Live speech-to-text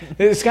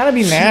It's got to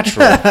be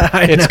natural.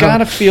 It's got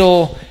to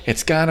feel.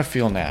 It's got to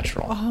feel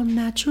natural. All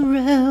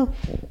natural.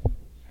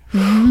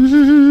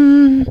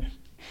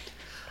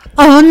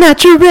 All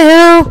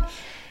natural.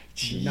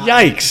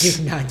 Yikes!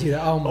 Do not do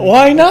that. Oh my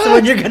Why not? That's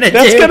what you're gonna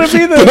That's do. gonna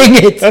be the.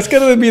 Dang it. That's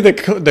gonna be the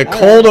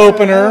cold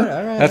opener. All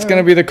right, That's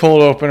gonna be the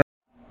cold opener.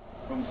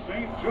 From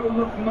St.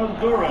 Joseph,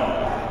 Missouri,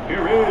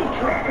 here is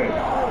Travis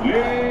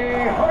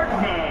Lee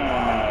Hartman.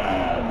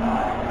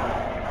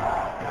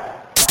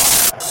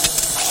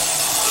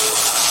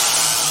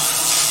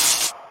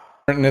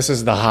 And this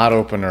is the hot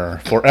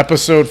opener for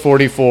episode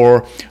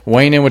 44.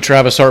 Weighing in with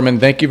Travis Hartman.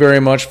 Thank you very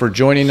much for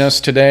joining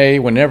us today.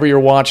 Whenever you're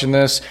watching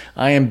this,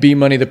 I am B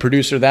Money, the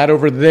producer. That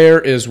over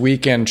there is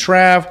Weekend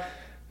Trav.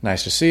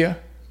 Nice to see you.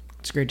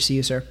 It's great to see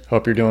you, sir.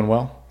 Hope you're doing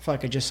well. I feel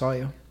like I just saw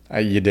you.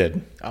 You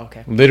did. Oh,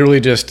 okay. Literally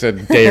just a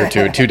day or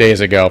two, 2 days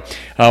ago.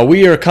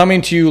 We are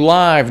coming to you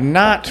live,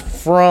 not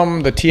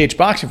from the TH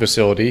Boxing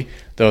facility,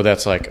 though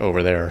that's like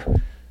over there,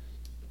 a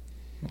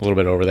little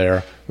bit over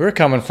there. We're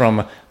coming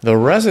from the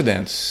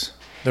residence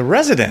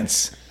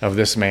of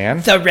this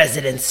man. The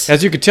residence.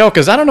 As you could tell,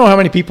 because I don't know how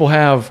many people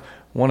have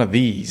one of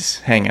these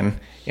hanging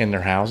in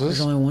their houses.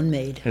 There's only one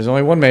made. There's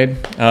only one made.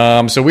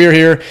 So we are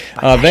here.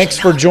 Thanks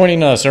for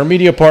joining us. Our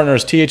media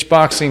partners, TH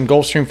Boxing,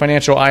 Gulfstream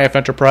Financial, IF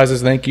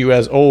Enterprises. Thank you,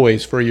 as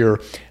always, for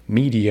your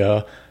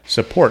media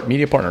support.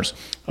 Media partners.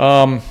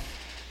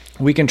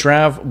 Weekend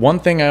Trav, one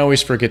thing I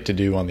always forget to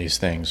do on these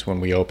things when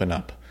we open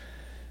up.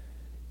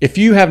 If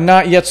you have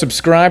not yet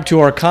subscribed to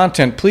our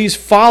content, please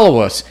follow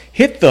us.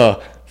 Hit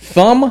the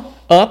thumb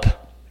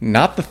up,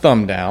 not the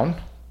thumb down.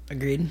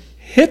 Agreed.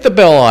 Hit the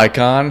bell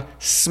icon,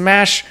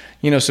 smash,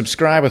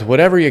 subscribe with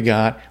whatever you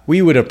got.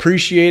 We would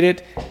appreciate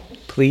it.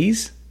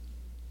 Please.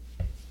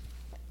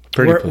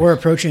 We're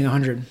approaching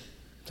 100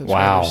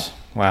 subscribers.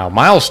 Wow.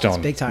 Milestone.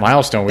 It's big time.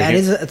 Milestone.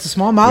 It's a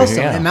small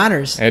milestone. Yeah. It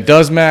matters. It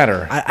does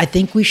matter. I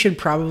think we should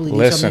probably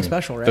do something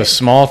special, right? The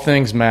small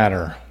things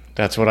matter.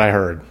 That's what I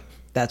heard.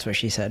 That's what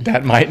she said.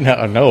 That might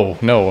not.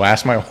 No.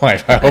 Ask my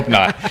wife. I hope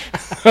not.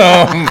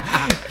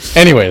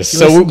 Anyways,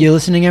 You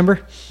listening,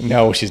 Amber?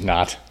 No, she's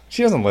not.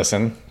 She doesn't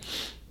listen.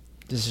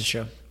 This is a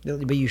show,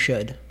 but you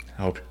should.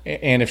 I hope.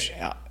 And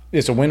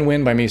it's a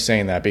win-win by me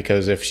saying that,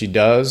 because if she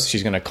does,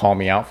 she's going to call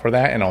me out for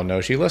that, and I'll know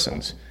she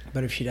listens.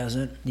 But if she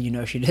doesn't,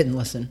 she didn't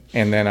listen.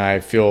 And then I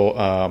feel,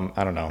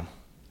 I don't know.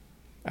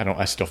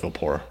 I still feel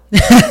poor.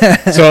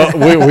 So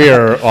we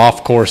are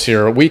off course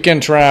here.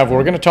 Weekend Trav,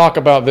 we're going to talk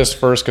about this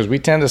first because we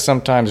tend to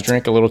sometimes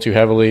drink a little too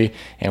heavily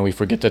and we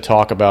forget to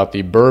talk about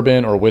the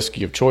bourbon or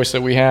whiskey of choice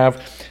that we have.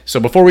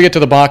 So before we get to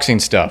the boxing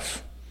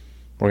stuff,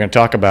 we're going to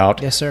talk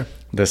about yes, sir.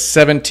 The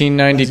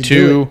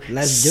 1792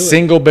 Let's do it.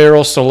 Single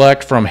Barrel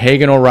Select from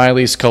Hagen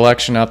O'Reilly's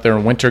collection out there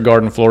in Winter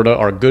Garden, Florida.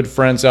 Our good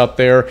friends out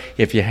there.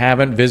 If you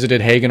haven't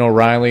visited Hagen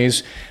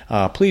O'Reilly's,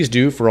 please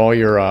do for all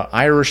your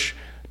Irish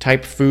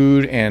type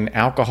food and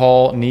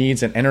alcohol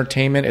needs and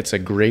entertainment. It's a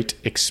great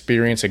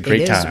experience, a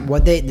great time.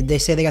 What did they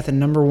say? They got the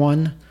number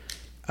one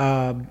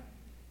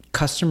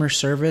customer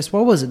service.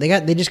 What was it?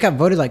 They just got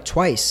voted like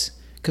twice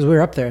because we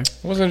were up there. It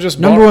wasn't just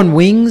number bar. one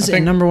wings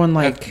and number one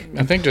I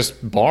think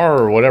just bar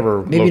or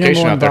whatever maybe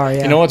location out there. Bar,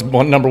 yeah. You know what's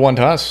number one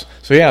to us?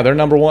 So yeah, they're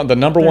number one. The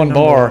number one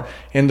bar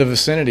in the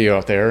vicinity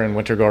out there in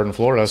Winter Garden,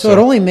 Florida. So it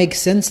only makes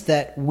sense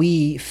that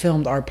we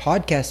filmed our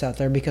podcast out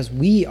there because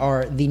we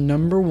are the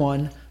number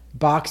one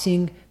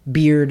boxing,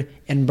 beard,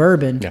 and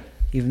bourbon,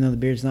 even though the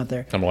beard's not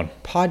there, number one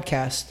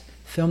podcast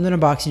filmed in a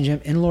boxing gym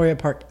in Laureate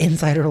Park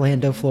inside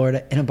Orlando,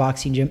 Florida, in a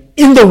boxing gym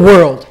in the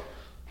world.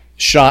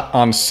 Shot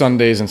on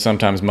Sundays and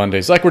sometimes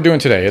Mondays, like we're doing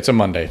today. It's a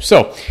Monday.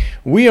 So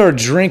we are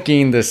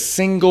drinking the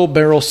Single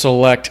Barrel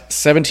Select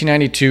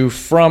 1792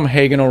 from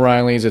Hagen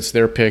O'Reilly's. It's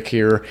their pick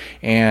here,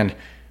 and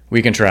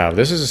Weekend Trav.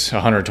 This is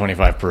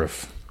 125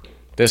 proof.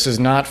 This is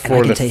not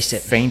for the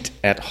faint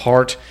at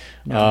heart.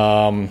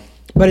 No.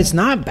 But it's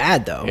not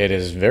bad though. It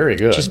is very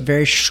good. Just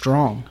very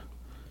strong.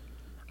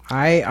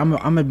 I'm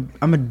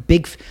a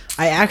big.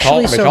 I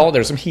actually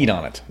there's some heat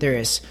on it. There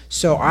is.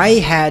 So I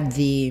had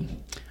the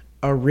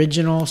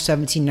original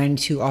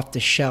 1792 off the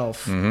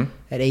shelf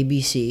at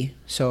ABC.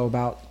 So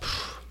about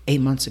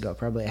 8 months ago,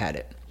 probably I had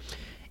it,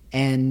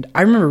 and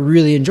I remember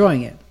really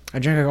enjoying it. I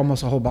drank like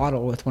almost a whole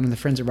bottle with one of the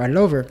friends that brought it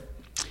over,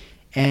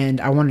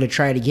 and I wanted to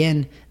try it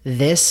again.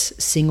 This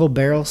Single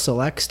Barrel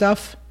Select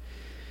stuff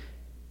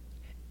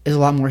is a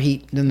lot more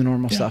heat than the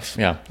normal stuff.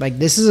 Yeah. Like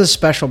this is a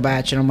special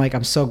batch, and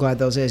I'm so glad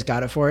those guys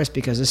got it for us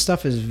because this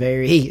stuff is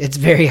it's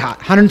very hot.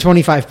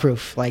 125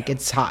 proof. Like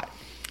it's hot.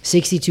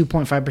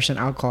 62.5%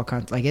 alcohol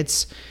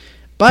content.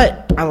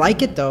 But I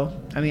like it though.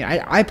 I mean,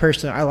 I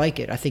personally, I like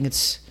it. I think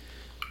it's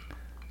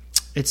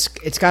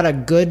got a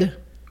good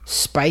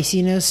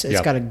spiciness.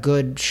 It's got a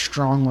good,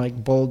 strong,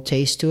 bold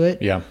taste to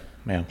it. Yeah.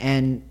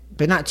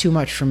 But not too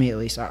much for me, at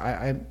least.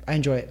 I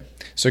enjoy it.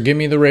 So give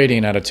me the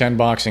rating out of 10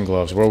 boxing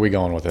gloves. Where are we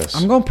going with this?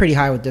 I'm going pretty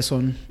high with this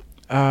one.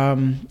 I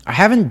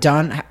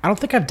don't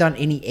think I've done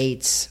any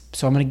 8s,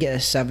 so I'm going to get a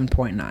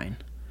 7.9.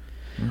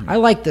 I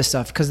like this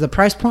stuff because the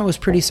price point was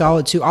pretty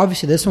solid too.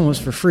 Obviously, this one was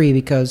for free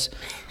because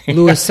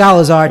Luis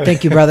Salazar,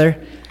 thank you,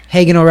 brother.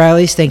 Hagen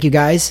O'Reilly's, thank you,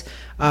 guys.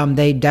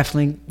 They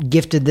definitely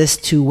gifted this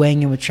to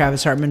Weighing In with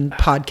Travis Hartman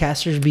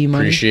podcasters. B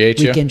Money. Appreciate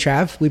you. Weekend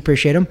Trav. We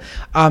appreciate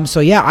them. So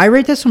yeah, I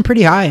rate this one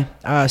pretty high.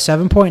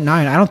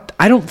 7.9.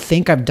 I don't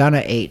think I've done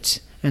an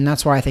 8. And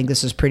that's why I think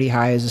this is pretty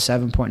high as a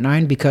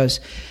 7.9, because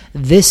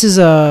this is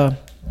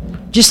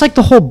just like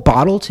the whole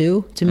bottle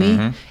too, to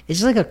me. It's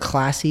just like a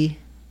classy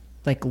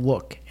like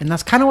look. And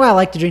that's kind of why I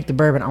like to drink the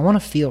bourbon. I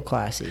want to feel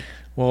classy.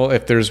 Well,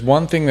 if there's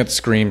one thing that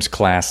screams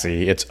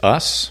classy, it's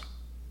us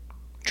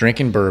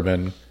drinking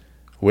bourbon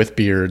with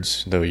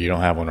beards, though you don't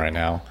have one right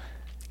now,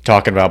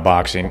 talking about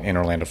boxing in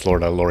Orlando,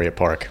 Florida, Laureate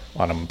Park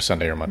on a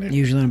Sunday or Monday.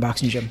 Usually in a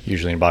boxing gym. So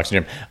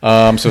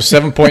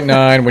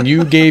 7.9. When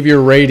you gave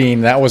your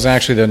rating, that was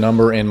actually the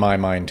number in my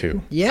mind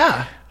too.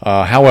 Yeah.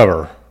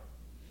 However,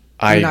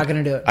 I'm not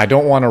going to do it. I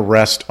don't want to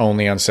rest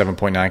only on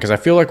 7.9 because I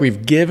feel like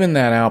we've given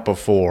that out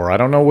before. I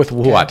don't know with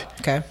what.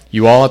 Okay.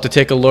 You all have to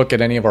take a look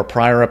at any of our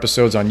prior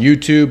episodes on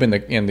YouTube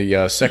in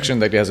the section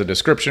that has a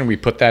description. We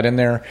put that in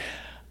there.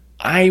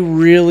 I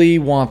really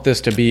want this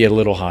to be a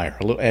little higher,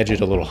 edge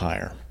it a little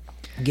higher.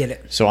 Get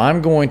it. So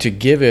I'm going to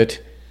give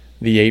it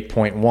the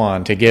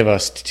 8.1 to give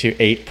us to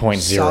 8.0.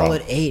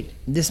 Solid 8.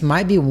 This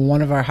might be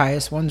one of our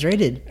highest ones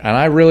rated. And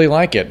I really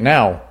like it.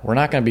 Now, we're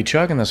not going to be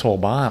chugging this whole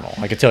bottle.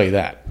 I can tell you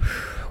that.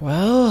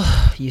 Well,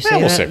 you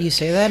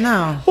say that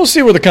now. We'll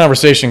see where the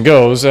conversation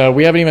goes.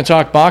 We haven't even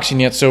talked boxing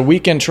yet. So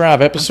Weekend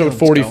Trav, episode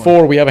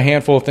 44, we have a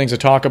handful of things to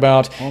talk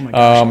about. Oh my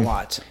gosh, a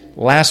lot.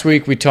 Last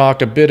week we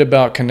talked a bit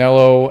about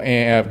Canelo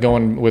and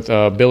going with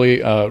Billy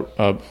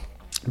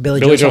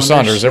Joe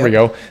Saunders. There we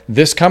go.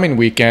 This coming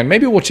weekend,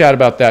 maybe we'll chat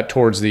about that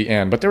towards the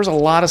end. But there was a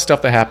lot of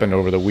stuff that happened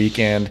over the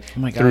weekend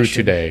through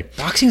today.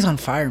 Boxing's on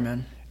fire,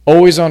 man.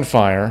 Always on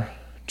fire.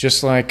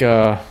 Just like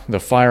the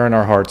fire in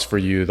our hearts for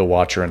you, the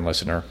watcher and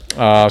listener.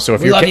 So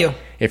if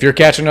if you're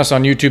catching us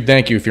on YouTube,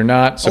 thank you. If you're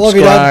not,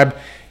 subscribe.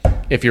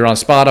 If you're on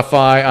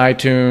Spotify,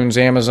 iTunes,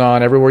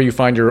 Amazon, everywhere you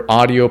find your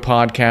audio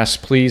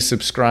podcasts, please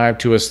subscribe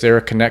to us there,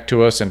 connect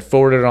to us, and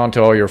forward it on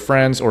to all your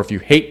friends. Or if you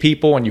hate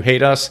people and you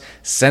hate us,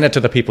 send it to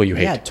the people you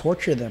hate. Yeah,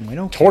 torture them. We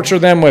don't torture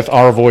them with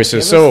our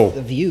voices. So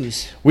the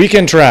views.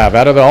 Weekend Trav,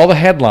 out of all the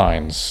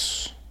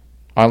headlines,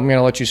 I'm going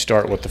to let you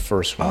start with the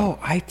first one. Oh,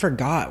 I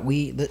forgot.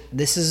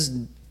 This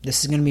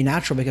is going to be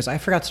natural because I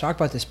forgot to talk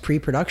about this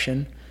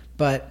pre-production,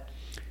 but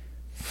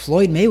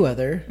Floyd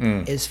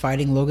Mayweather is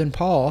fighting Logan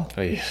Paul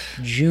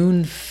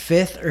June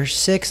 5th or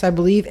 6th, I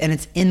believe, and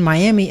it's in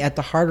Miami at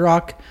the Hard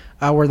Rock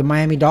where the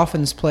Miami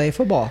Dolphins play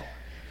football.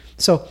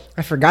 So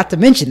I forgot to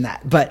mention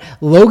that, but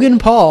Logan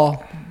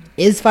Paul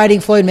is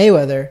fighting Floyd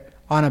Mayweather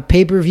on a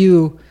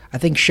pay-per-view. I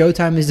think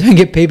Showtime is doing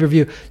it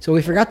pay-per-view, so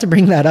we forgot to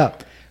bring that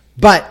up.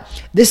 But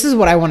this is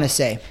what I want to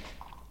say.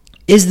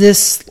 Is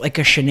this like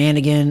a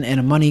shenanigan and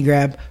a money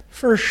grab?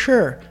 For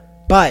sure.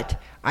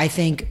 But I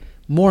think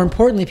more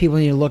importantly, people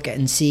need to look at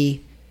and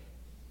see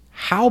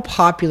how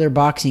popular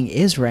boxing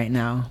is right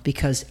now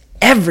because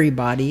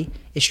everybody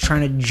is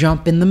trying to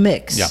jump in the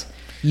mix. Yeah.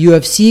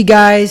 UFC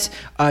guys,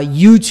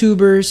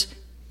 YouTubers,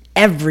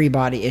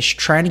 everybody is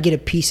trying to get a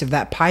piece of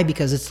that pie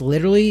because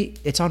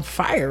it's on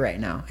fire right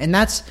now. And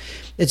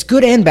it's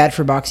good and bad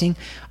for boxing.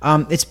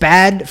 It's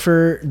bad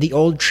for the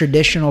old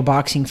traditional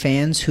boxing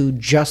fans who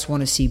just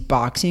want to see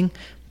boxing.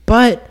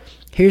 But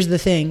here's the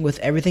thing with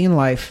everything in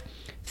life,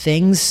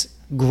 things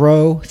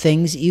grow,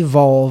 things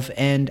evolve,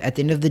 and at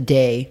the end of the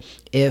day,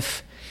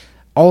 if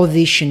all of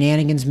these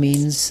shenanigans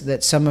means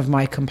that some of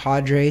my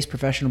compadres,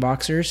 professional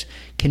boxers,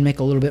 can make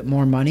a little bit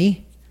more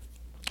money,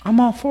 I'm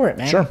all for it,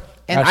 man. Sure.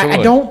 And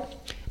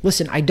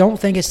I don't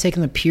think it's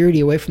taking the purity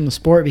away from the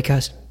sport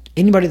because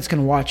anybody that's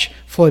going to watch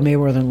Floyd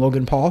Mayweather and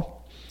Logan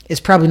Paul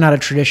is probably not a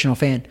traditional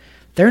fan.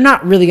 They're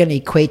not really going to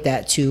equate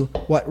that to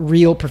what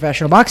real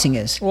professional boxing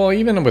is. Well,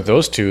 even with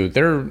those two,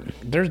 they're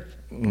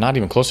not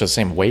even close to the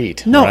same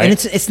weight. No, right? And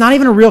it's not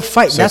even a real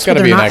fight. So That's what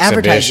they're be not an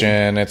advertising.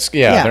 They're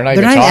not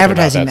even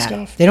advertising about that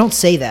stuff. They don't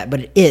say that, but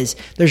it is.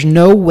 There's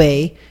no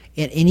way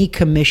in any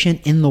commission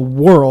in the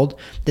world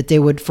that they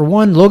would. For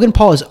one, Logan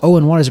Paul is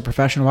 0-1 as a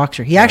professional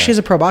boxer. He actually is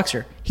a pro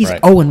boxer. He's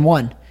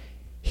 0-1.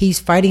 He's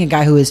fighting a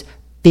guy who is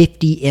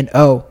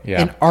 50-0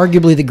 and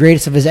arguably the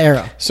greatest of his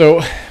era.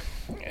 So,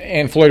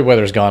 and Floyd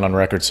Mayweather's gone on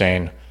record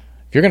saying,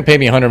 if you're going to pay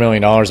me $100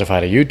 million if I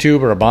had a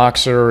YouTuber or a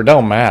boxer, it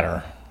don't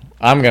matter.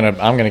 I'm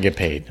gonna get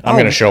paid. I'm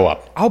gonna show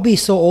up. I'll be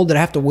so old that I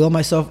have to wheel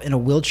myself in a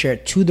wheelchair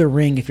to the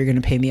ring if you're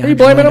gonna pay me $100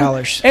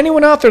 million.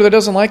 Anyone out there that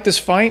doesn't like this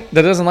fight,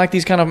 that doesn't like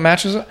these kind of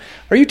matches,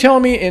 are you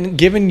telling me,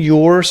 given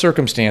your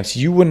circumstance,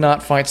 you would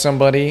not fight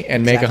somebody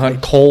and make a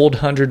cold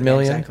 $100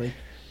 million? Exactly.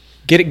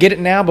 Get it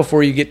now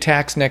before you get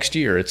taxed next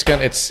year. It's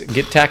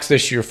get taxed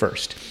this year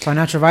first.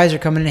 Financial advisor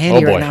coming in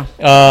handy right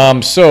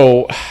now.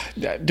 So,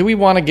 do we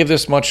want to give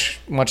this much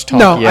talk?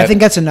 No, yet? I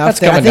think that's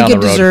enough. I think it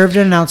deserved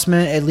an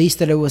announcement, at least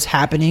that it was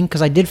happening,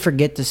 because I did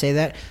forget to say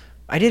that.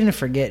 I didn't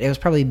forget. It was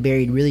probably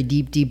buried really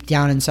deep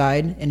down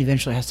inside, and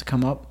eventually has to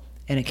come up,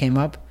 and it came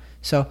up.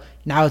 So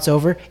now it's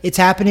over. It's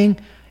happening.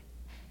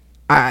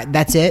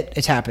 That's it.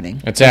 It's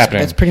happening.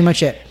 That's pretty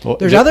much it. Well,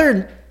 there's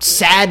other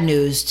sad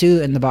news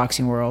too in the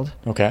boxing world.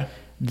 Okay.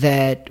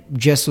 That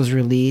just was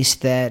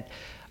released that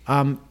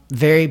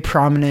very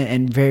prominent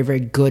and very, very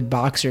good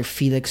boxer,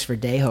 Felix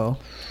Verdejo.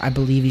 I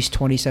believe he's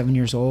 27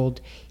 years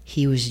old.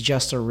 He was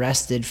just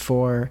arrested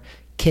for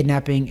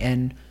kidnapping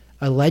and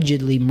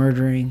allegedly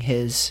murdering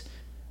his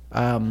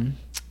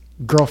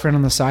girlfriend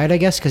on the side, I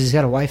guess, because he's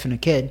got a wife and a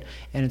kid,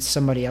 and it's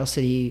somebody else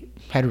that he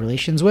had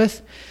relations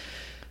with.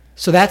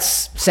 So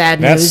that's sad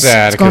news. That's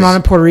sad. It's going on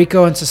in Puerto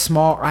Rico. It's a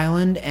small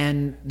island,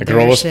 and the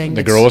girl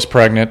was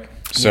pregnant.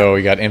 So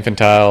you got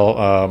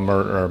infantile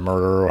murder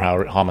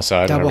or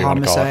homicide. Double whatever you want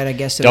to call homicide, it. I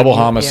guess. Double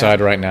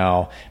homicide right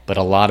now, but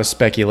a lot of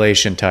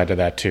speculation tied to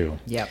that too.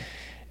 Yep.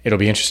 It'll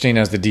be interesting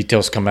as the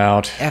details come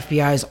out.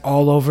 FBI is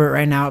all over it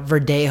right now.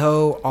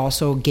 Verdejo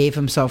also gave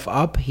himself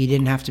up. He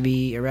didn't have to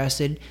be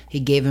arrested. He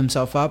gave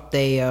himself up.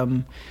 They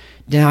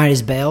denied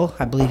his bail.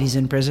 I believe he's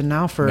in prison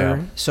now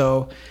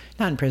so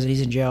not in prison, he's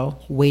in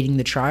jail waiting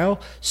the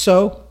trial.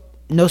 So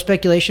no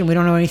speculation. We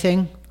don't know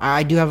anything.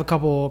 I do have a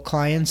couple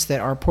clients that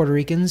are Puerto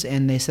Ricans,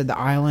 and they said the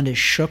island is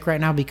shook right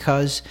now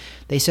because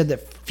they said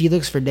that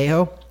Felix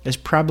Verdejo is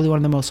probably one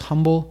of the most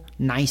humble,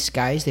 nice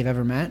guys they've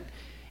ever met.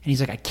 And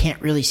he's like, I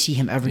can't really see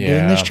him ever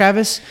doing this,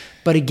 Travis.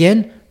 But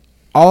again,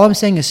 all I'm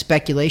saying is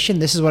speculation.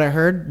 This is what I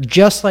heard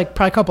just like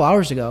probably a couple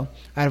hours ago.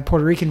 I had a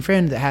Puerto Rican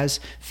friend that has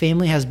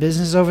family, has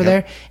business over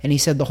there, and he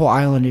said the whole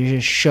island is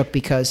just shook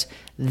because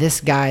this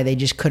guy, they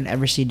just couldn't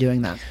ever see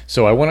doing that.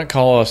 So I wouldn't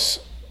call us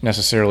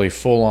necessarily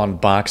full-on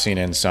boxing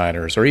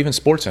insiders or even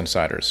sports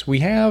insiders. We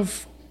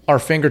have our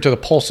finger to the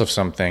pulse of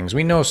some things.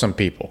 We know some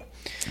people.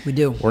 We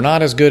do. We're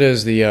not as good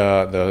as the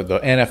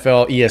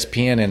NFL,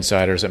 ESPN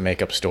insiders that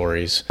make up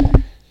stories.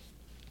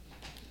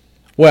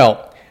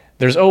 Well,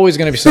 there's always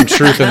going to be some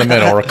truth in the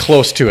middle or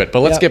close to it. But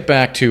let's get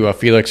back to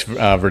Felix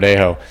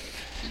Verdejo.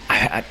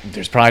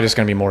 There's probably just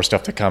going to be more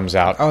stuff that comes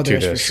out to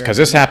this because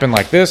this happened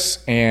like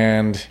this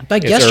and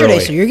like it's yesterday.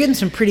 Early. So you're getting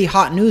some pretty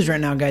hot news right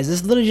now, guys.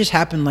 This literally just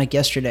happened like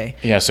yesterday.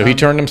 Yeah. So he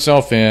turned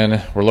himself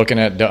in. We're looking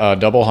at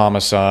double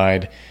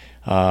homicide,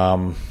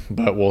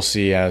 but we'll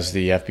see as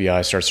the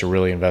FBI starts to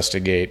really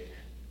investigate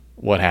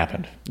what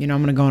happened. I'm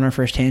going to go on our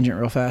first tangent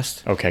real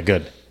fast. Okay.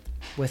 Good.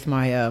 With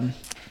my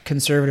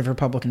conservative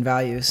Republican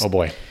values. Oh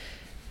boy.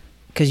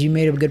 Because you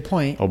made a good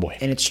point. Oh boy.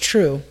 And it's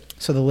true.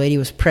 So the lady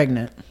was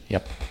pregnant.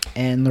 Yep.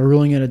 And they're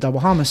ruling it a double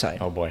homicide.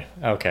 Oh boy.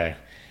 Okay.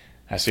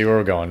 I see where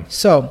we're going.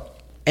 So,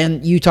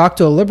 and you talk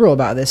to a liberal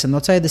about this, and they'll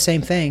tell you the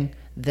same thing,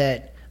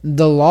 that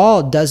the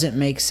law doesn't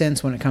make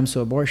sense when it comes to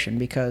abortion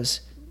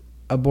because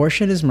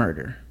abortion is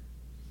murder.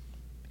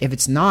 If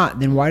it's not,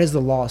 then why does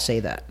the law say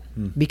that?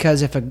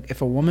 Because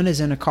if a woman is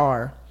in a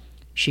car,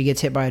 she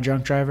gets hit by a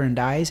drunk driver and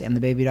dies, and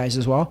the baby dies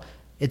as well,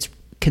 it's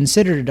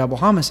considered a double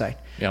homicide.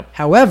 Yep.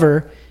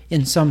 However,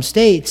 in some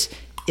states,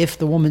 if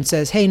the woman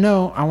says, hey,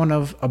 no, I want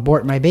to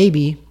abort my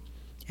baby,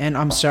 and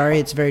I'm sorry,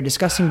 it's very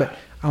disgusting, but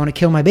I want to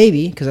kill my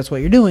baby because that's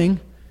what you're doing,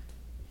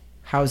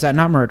 how is that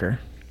not murder?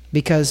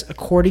 Because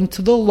according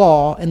to the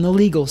law and the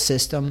legal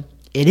system,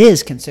 it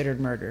is considered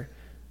murder.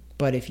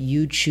 But if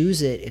you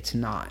choose it, it's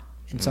not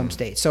in some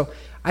states. So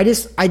I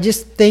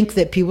just think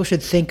that people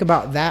should think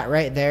about that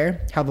right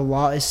there, how the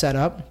law is set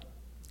up,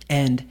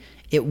 and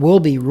it will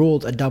be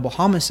ruled a double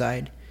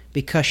homicide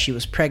because she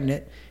was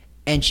pregnant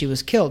and she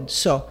was killed.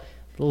 So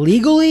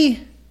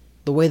legally,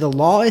 the way the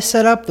law is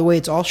set up, the way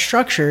it's all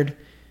structured,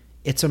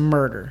 it's a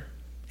murder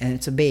and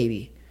it's a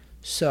baby.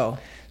 So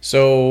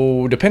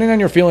depending on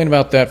your feeling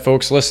about that,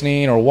 folks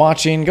listening or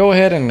watching, go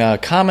ahead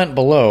and comment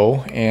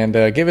below and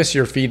give us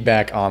your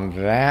feedback on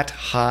that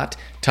hot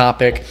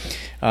topic.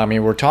 I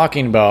mean, we're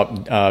talking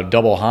about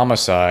double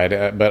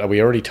homicide, but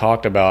we already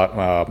talked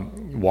about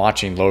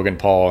watching Logan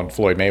Paul and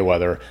Floyd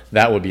Mayweather.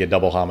 That would be a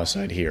double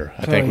homicide here.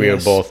 I think we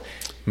would both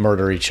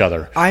murder each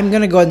other. I'm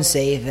going to go ahead and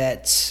say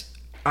that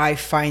I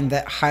find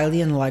that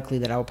highly unlikely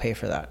that I'll pay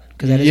for that.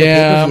 Because that is a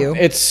pay-per-view.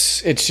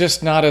 It's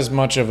just not as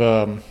much of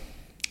a...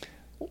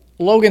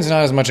 Logan's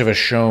not as much of a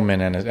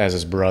showman as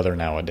his brother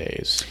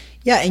nowadays.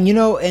 Yeah, and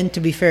and to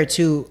be fair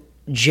too,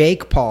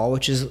 Jake Paul,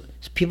 which is...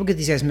 People get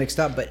these guys mixed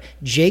up, but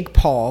Jake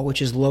Paul,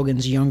 which is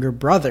Logan's younger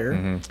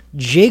brother,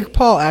 Jake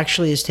Paul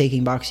actually is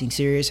taking boxing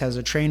serious, has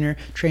a trainer,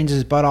 trains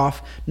his butt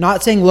off.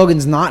 Not saying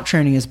Logan's not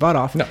training his butt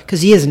off,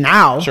 because he is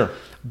now. Sure.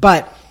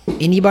 But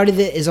anybody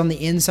that is on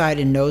the inside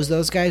and knows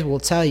those guys will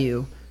tell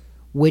you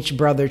which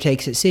brother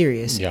takes it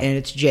serious, and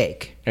it's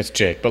Jake. It's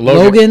Jake, but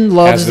Logan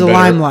loves the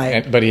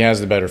limelight. But he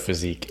has the better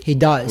physique. He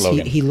does.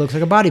 He looks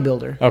like a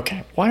bodybuilder.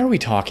 Okay, why are we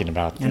talking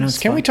about this?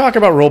 Can fun. we talk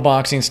about real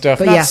boxing stuff,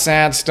 not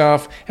sad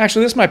stuff?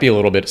 Actually, this might be a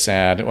little bit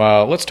sad.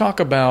 Let's talk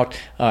about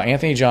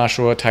Anthony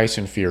Joshua,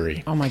 Tyson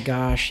Fury. Oh my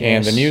gosh! Yes.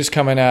 And the news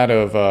coming out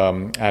of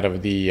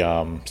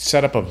the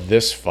setup of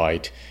this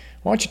fight.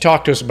 Why don't you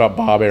talk to us about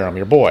Bob Arum,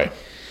 your boy?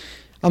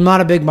 I'm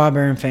not a big Bob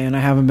Arum fan. I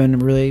haven't been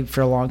really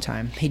for a long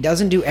time. He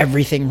doesn't do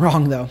everything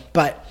wrong, though.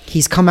 But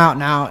he's come out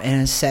now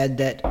and has said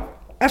that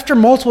after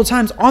multiple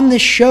times on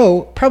this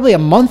show, probably a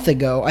month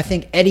ago, I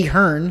think Eddie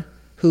Hearn,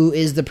 who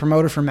is the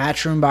promoter for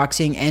Matchroom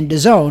Boxing and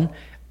DAZN,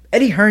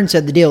 Eddie Hearn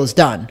said the deal is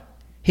done.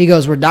 He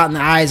goes, we're dotting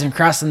the I's and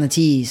crossing the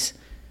T's.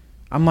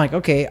 I'm like,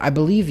 okay, I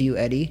believe you,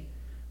 Eddie.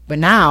 But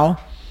now,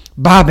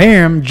 Bob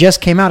Arum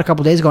just came out a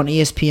couple days ago on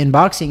ESPN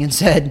Boxing and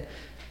said,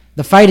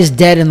 The fight is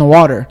dead in the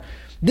water.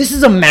 This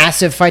is a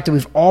massive fight that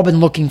we've all been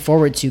looking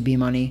forward to,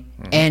 B-Money.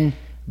 And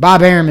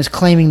Bob Arum is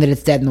claiming that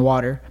it's dead in the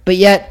water. But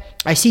yet,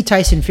 I see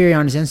Tyson Fury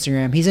on his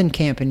Instagram. He's in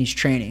camp and he's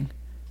training.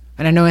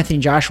 And I know Anthony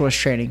Joshua is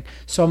training.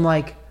 So I'm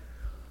like,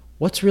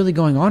 what's really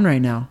going on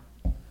right now?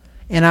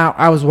 And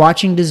I was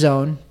watching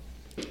DAZN.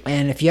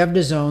 And if you have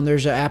DAZN,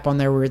 there's an app on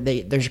there where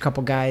there's a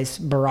couple guys,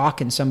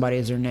 Barack and somebody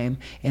is their name,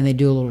 and they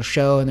do a little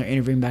show and they're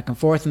interviewing back and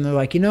forth. And they're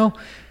like,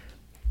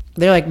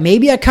 they're like,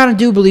 maybe I kind of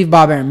do believe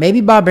Bob Arum. Maybe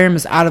Bob Arum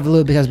is out of the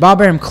loop because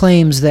Bob Arum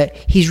claims that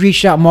he's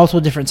reached out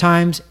multiple different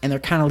times and they're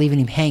kind of leaving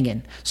him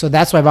hanging. So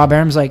that's why Bob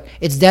Arum's like,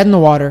 it's dead in the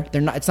water.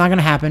 It's not going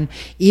to happen.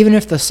 Even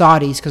if the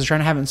Saudis, because they're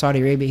trying to have it in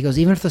Saudi Arabia, he goes,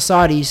 even if the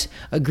Saudis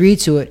agree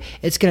to it,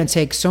 it's going to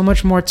take so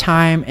much more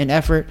time and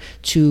effort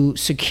to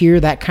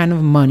secure that kind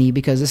of money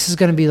because this is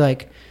going to be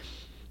like,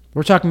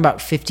 we're talking about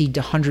 $50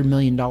 to $100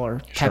 million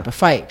type of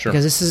fight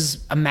because this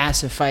is a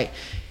massive fight.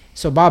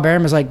 So Bob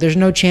Arum is like, there's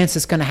no chance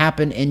it's going to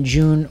happen in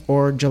June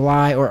or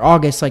July or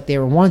August like they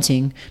were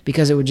wanting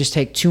because it would just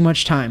take too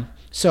much time.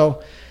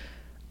 So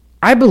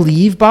I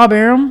believe Bob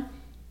Arum.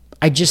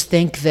 I just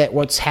think that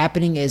what's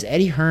happening is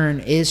Eddie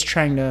Hearn is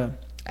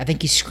I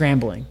think he's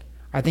scrambling.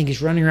 I think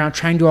he's running around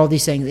trying to do all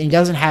these things. And he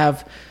doesn't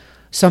have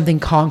something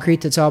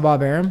concrete to tell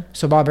Bob Arum.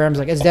 So Bob Arum's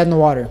like, it's dead in the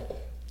water.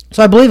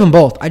 So I believe them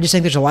both. I just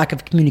think there's a lack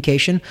of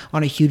communication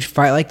on a huge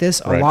fight like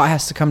this. A lot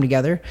has to come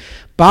together.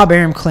 Bob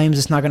Arum claims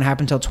it's not going to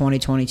happen until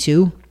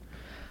 2022.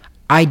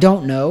 I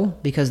don't know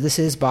because this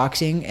is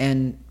boxing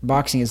and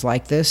boxing is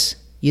like this.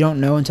 You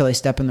don't know until they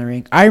step in the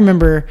ring. I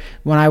remember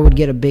when I would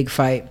get a big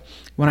fight.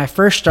 When I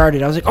first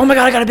started, I was like, oh my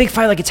God, I got a big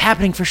fight. Like it's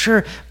happening for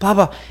sure. Blah,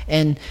 blah.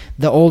 And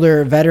the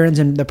older veterans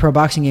in the pro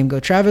boxing game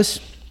go, Travis,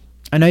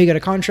 I know you got a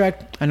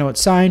contract. I know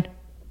it's signed.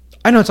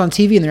 I know it's on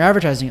TV and they're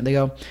advertising it. They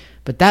go,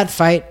 but that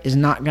fight is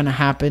not going to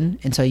happen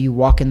until you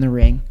walk in the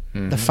ring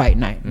the fight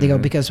night. They go,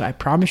 because I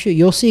promise you,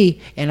 you'll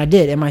see. And I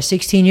did. In my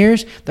 16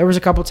 years, there was a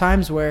couple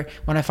times where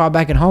when I fought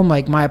back at home,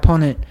 like my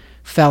opponent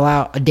fell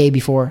out a day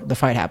before the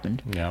fight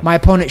happened. Yeah. My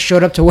opponent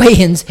showed up to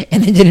weigh-ins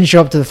and then didn't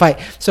show up to the fight.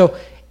 So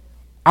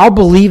I'll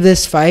believe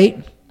this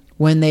fight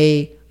when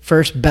they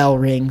first bell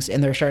rings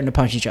and they're starting to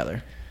punch each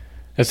other.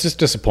 It's just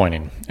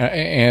disappointing,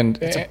 and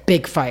it's a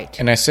big fight.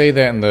 And I say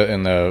that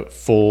in the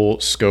full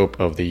scope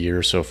of the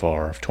year so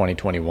far of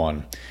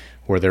 2021,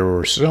 where there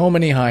were so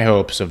many high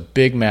hopes of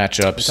big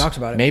matchups. We talked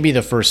about it. Maybe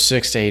the first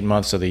 6 to 8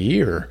 months of the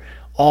year,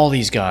 all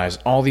these guys,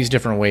 all these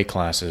different weight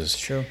classes.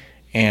 True.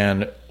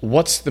 And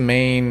what's the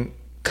main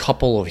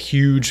couple of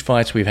huge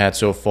fights we've had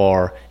so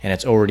far? And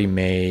it's already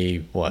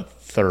May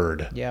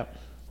 3rd. Yeah.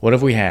 What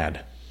have we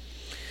had?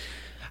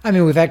 I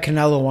mean, we've had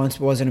Canelo once.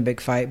 It wasn't a big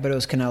fight, but it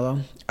was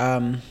Canelo.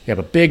 Yeah,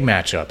 but big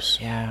matchups.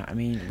 Yeah, I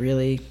mean,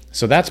 really.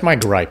 So that's my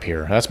gripe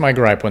here. That's my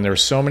gripe when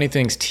there's so many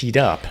things teed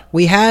up.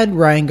 We had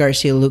Ryan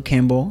Garcia, Luke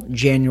Campbell,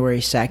 January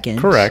 2nd.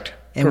 Correct.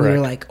 And we were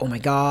like, oh my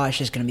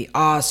gosh, it's going to be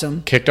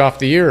awesome. Kicked off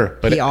the year.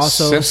 But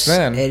since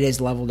then, it is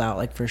leveled out,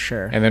 like for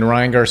sure. And then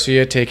Ryan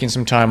Garcia taking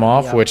some time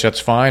off, which that's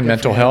fine. Good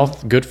Mental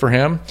health, good for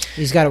him.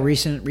 He's got a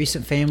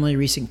recent family,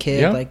 recent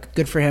kid. Like,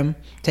 good for him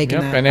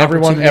taking that. And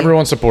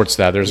everyone supports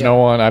that. There's no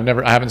one.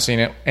 I haven't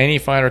seen any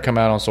fighter come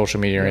out on social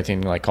media or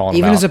anything like calling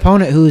him out. Even his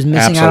opponent, who's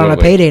missing out on a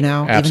payday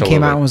now, even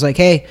came out and was like,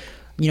 hey,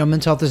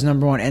 mental health is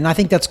number one. And I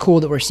think that's cool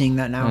that we're seeing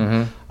that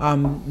now,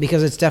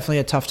 because it's definitely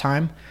a tough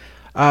time.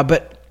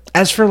 But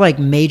as for like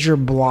major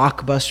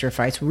blockbuster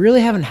fights, we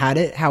really haven't had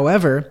it.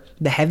 However,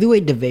 the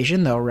heavyweight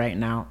division though right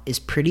now is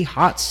pretty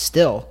hot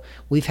still.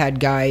 We've had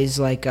guys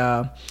like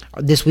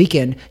this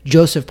weekend,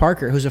 Joseph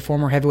Parker, who's a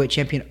former heavyweight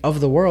champion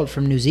of the world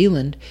from New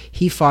Zealand.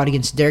 He fought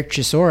against Derek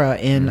Chisora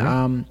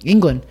in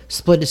England.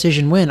 Split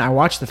decision win. I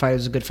watched the fight. It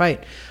was a good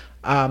fight.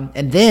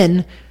 And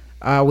then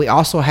we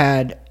also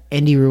had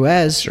Andy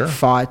Ruiz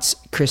fought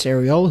Chris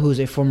Arreola,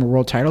 who's a former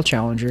world title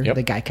challenger.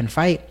 The guy can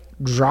fight.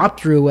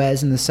 Dropped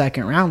Ruiz in the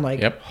second round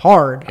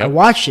hard. I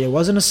watched it. It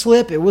wasn't a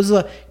slip. It was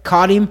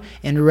caught him,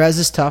 and Ruiz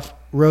is tough.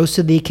 Rose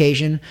to the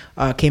occasion.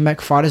 Came back,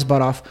 fought his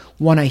butt off.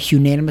 Won a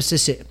unanimous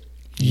decision.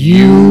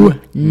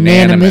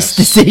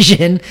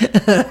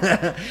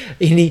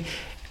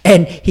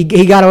 and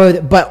he got away with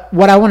it. But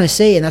what I want to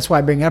say, and that's why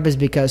I bring it up, is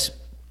because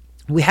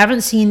we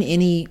haven't seen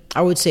any,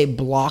 I would say,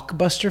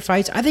 blockbuster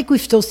fights. I think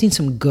we've still seen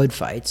some good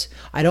fights.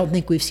 I don't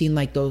think we've seen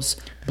like those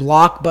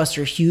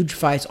blockbuster huge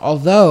fights,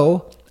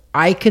 although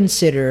I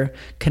consider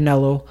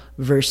Canelo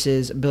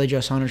versus Billy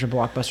Joe Saunders a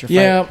blockbuster fight.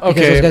 Yeah, okay.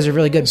 Because those guys are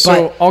really good.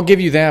 So I'll give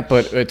you that,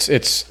 but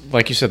it's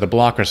like you said, the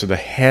blockers, so the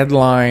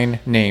headline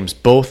names,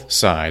 both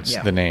sides,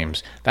 the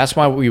names. That's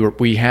why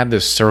we had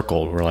this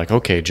circled. We're like,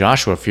 okay,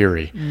 Joshua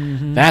Fury,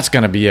 that's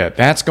going to be it.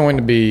 That's going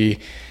to be,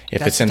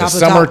 if it's in the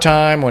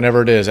summertime,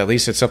 whenever it is, at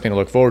least it's something to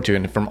look forward to.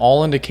 And from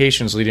all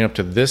indications leading up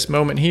to this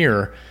moment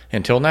here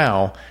until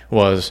now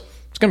was,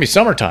 it's going to be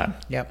summertime.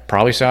 Yep.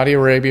 Probably Saudi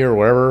Arabia or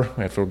wherever.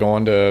 If we're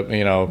going to,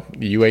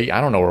 UAE, I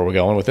don't know where we're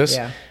going with this.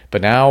 Yeah.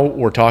 But now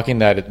we're talking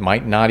that it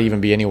might not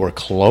even be anywhere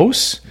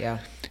close. Yeah.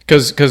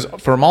 Because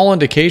from all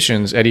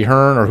indications, Eddie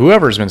Hearn or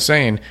whoever's been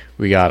saying,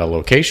 we got a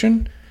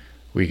location,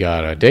 we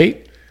got a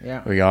date,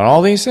 Yeah. We got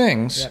all these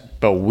things, Yep.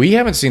 but we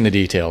haven't seen the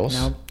details.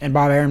 No, and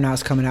Bob Arum now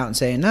is coming out and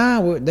saying,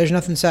 there's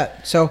nothing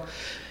set. So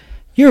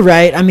you're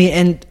right. I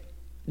mean,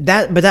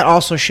 but that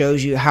also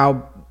shows you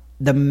how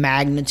the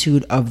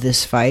magnitude of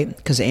this fight,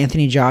 because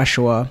Anthony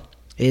Joshua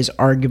is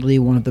arguably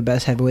one of the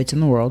best heavyweights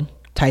in the world.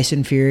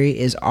 Tyson Fury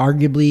is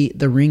arguably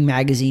the Ring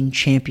Magazine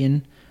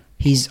champion.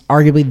 He's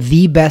arguably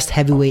the best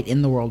heavyweight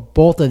in the world.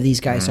 Both of these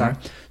guys are.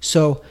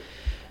 So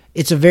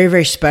it's a very,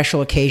 very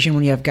special occasion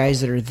when you have guys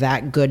that are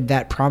that good,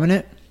 that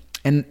prominent,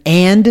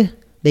 and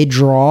they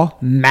draw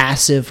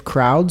massive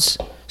crowds.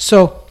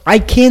 So I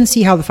can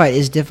see how the fight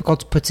is difficult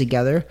to put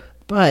together,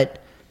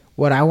 but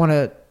what I want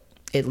to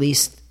at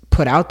least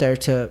put out there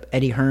to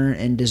Eddie Hearn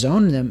and DAZN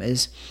and them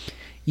is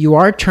you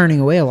are turning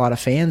away a lot of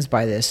fans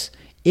by this.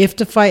 If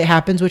the fight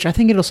happens, which I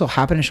think it'll still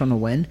happen if Sean will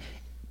win,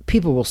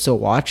 people will still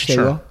watch. They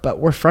will. But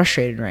we're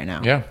frustrated right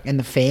now. Yeah. And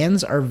the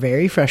fans are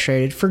very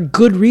frustrated for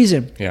good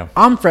reason. Yeah.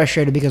 I'm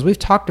frustrated because we've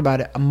talked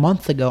about it a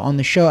month ago on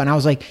the show, and I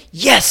was like,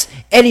 yes,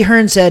 Eddie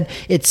Hearn said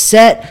it's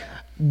set.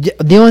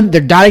 They're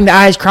dotting the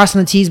I's, crossing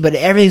the T's, but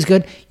everything's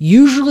good.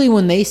 Usually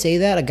when they say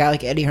that, a guy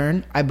like Eddie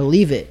Hearn, I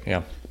believe it.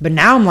 Yeah. But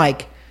now I'm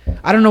like,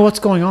 I don't know what's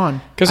going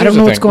on. Because I don't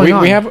know what's going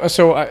on. We have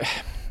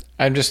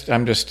I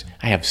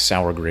have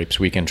sour grapes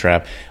weekend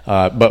trap,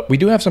 but we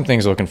do have some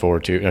things to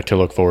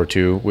look forward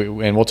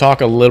to. And we'll talk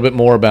a little bit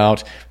more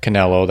about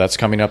Canelo. That's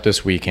coming up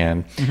this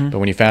weekend. But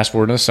when you fast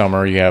forward in the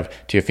summer, you have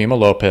Teofimo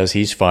Lopez.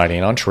 He's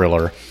fighting on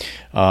Triller.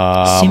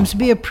 Seems to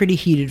be a pretty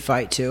heated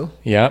fight too.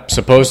 Yeah,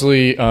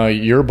 supposedly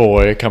your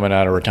boy coming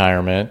out of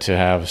retirement to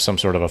have some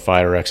sort of a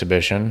fighter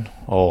exhibition.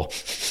 Oh,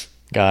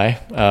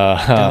 guy, De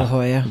La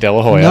Hoya. De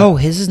La Hoya. No,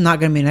 his is not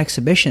going to be an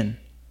exhibition.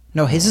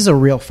 No, his is a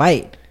real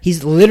fight.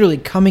 He's literally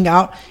coming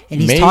out and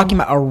he's talking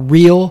about a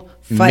real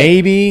fight.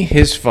 Maybe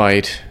his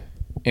fight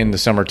in the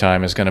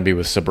summertime is going to be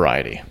with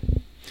sobriety.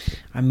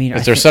 I mean,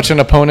 is there such an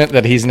opponent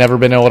that he's never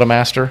been able to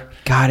master?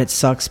 God, it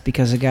sucks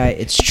because the guy,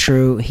 it's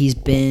true. He's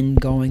been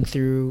going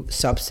through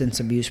substance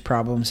abuse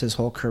problems his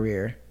whole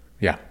career.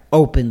 Yeah.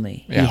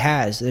 Openly. Yeah. He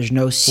has. There's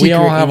no secret we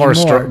all have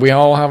anymore. we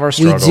all have our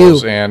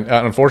struggles. We do. And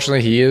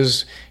unfortunately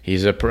he's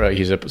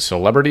a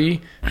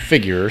celebrity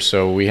figure,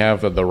 so we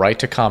have the right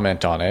to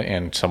comment on it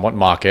and somewhat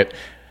mock it.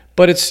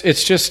 But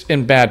it's just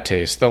in bad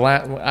taste.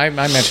 I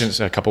mentioned this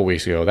a couple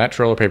weeks ago. That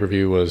Triller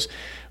pay-per-view was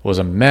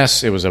a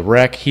mess. It was a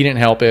wreck. He didn't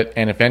help it,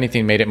 and if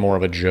anything, made it more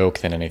of a joke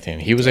than anything.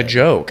 He was a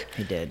joke.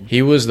 He did.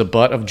 He was the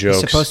butt of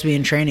jokes. He's supposed to be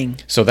in training.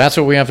 So that's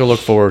what we have to look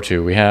forward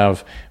to. We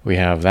have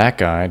that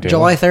guy,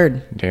 July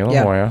 3rd. De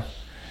La Hoya,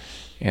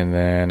 and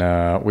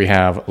then we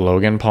have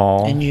Logan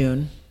Paul in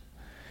June.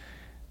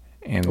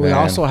 And we then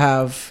also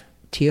have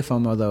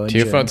Teofimo though in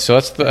June. So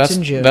that's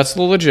in June. That's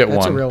the legit one.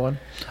 That's a real one.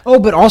 Oh,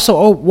 but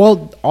also,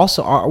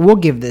 we'll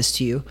give this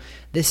to you.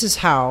 This is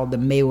how the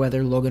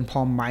Mayweather-Logan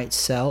Paul might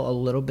sell a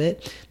little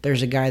bit.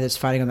 There's a guy that's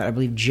fighting on that, I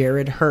believe,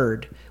 Jared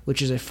Hurd,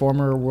 which is a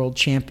former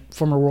light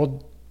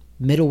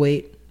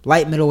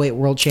middleweight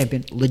world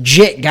champion,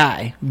 legit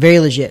guy, very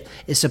legit,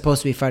 is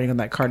supposed to be fighting on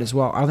that card as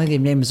well. I don't think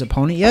they've named his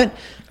opponent yet,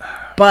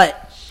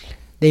 but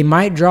they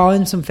might draw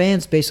in some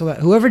fans based on that.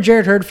 Whoever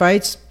Jared Hurd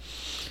fights,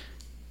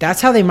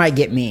 that's how they might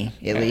get me,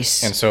 at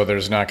least. And so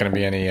there's not going to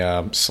be any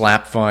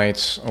slap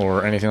fights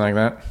or anything like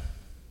that?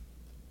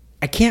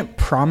 I can't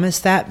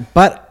promise that,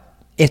 but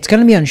it's going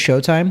to be on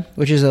Showtime,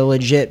 which is a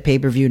legit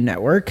pay-per-view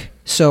network.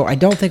 So I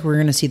don't think we're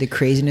going to see the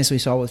craziness we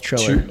saw with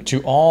Triller.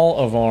 To all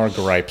of our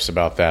gripes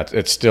about that,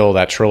 it's still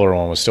that Triller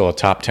one was still a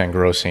top 10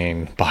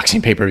 grossing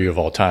boxing pay-per-view of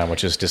all time,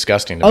 which is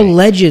disgusting to me.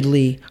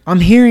 Allegedly, I'm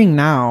hearing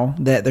now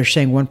that they're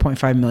saying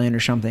 1.5 million or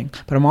something,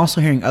 but I'm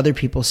also hearing other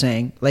people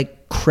saying,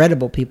 like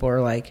credible people are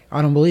like,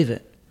 I don't believe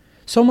it.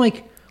 So I'm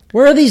like,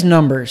 where are these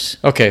numbers?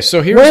 Okay,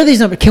 so where are these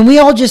numbers? Can we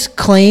all just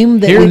claim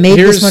that we made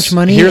this much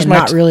money and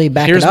not really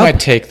back it up? Here's my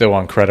take, though,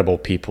 on credible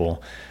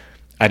people.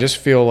 I just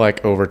feel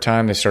like over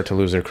time they start to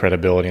lose their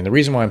credibility. And the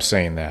reason why I'm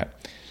saying that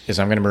is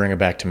I'm going to bring it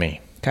back to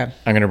me. Okay.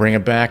 I'm going to bring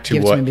it back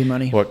to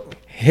what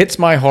hits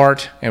my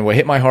heart and what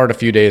hit my heart a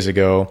few days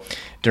ago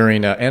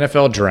during an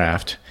NFL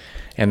draft.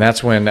 And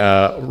that's when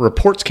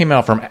reports came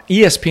out from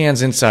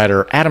ESPN's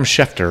insider Adam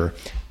Schefter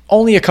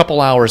only a couple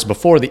hours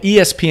before the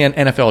ESPN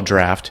NFL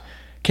draft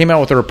came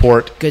out with a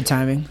report. Good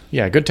timing.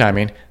 Yeah, good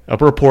timing. A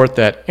report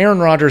that Aaron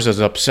Rodgers is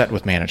upset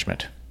with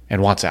management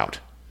and wants out.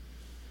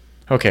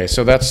 Okay,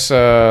 so that's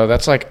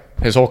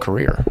like his whole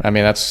career. I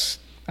mean,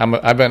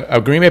 I've been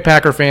a Green Bay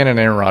Packer fan and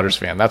an Aaron Rodgers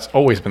fan. That's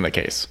always been the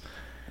case.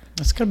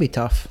 That's gonna be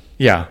tough.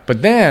 Yeah,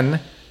 but then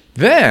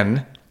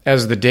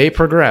as the day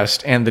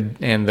progressed and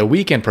the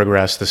weekend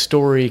progressed, the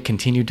story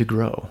continued to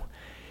grow.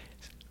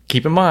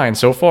 Keep in mind,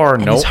 so far,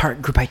 his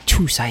heart grew by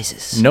 2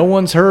 sizes. No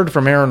one's heard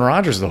from Aaron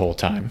Rodgers the whole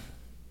time.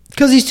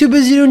 Because he's too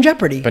busy doing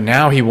Jeopardy. But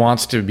now he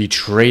wants to be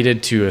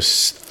traded to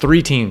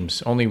 3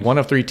 teams, only one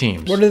of 3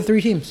 teams. What are the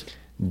 3 teams?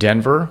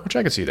 Denver, which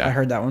I could see that. I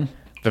heard that one.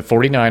 The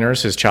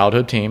 49ers, his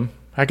childhood team.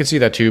 I could see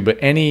that too, but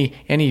any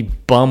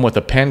bum with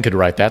a pen could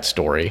write that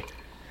story.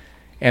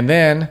 And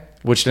then,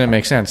 which didn't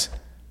make sense,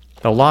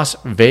 the Las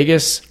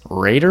Vegas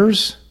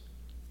Raiders?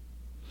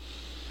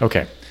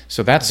 Okay,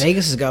 so that's...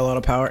 Vegas has got a lot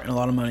of power and a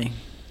lot of money.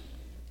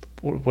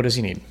 what does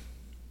he need?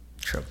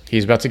 True.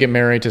 He's about to get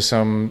married to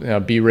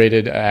some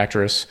B-rated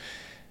actress.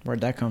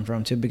 Where'd that come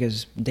from, too?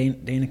 Because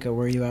Danica,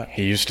 where are you at?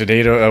 He used to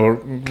date a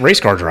race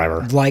car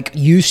driver. Like,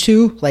 used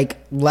to? Like,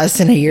 less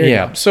than a year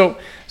ago. So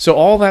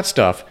all that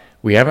stuff,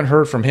 we haven't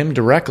heard from him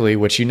directly,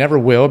 which you never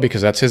will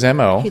because that's his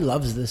MO. He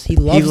loves this. He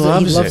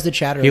loves the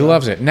chatter. He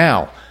loves it.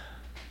 Now,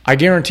 I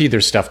guarantee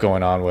there's stuff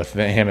going on with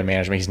him and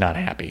management. He's not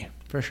happy.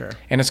 For sure.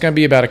 And it's going to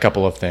be about a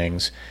couple of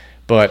things.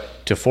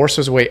 But to force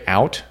his way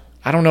out,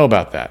 I don't know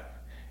about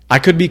that. I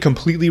could be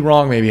completely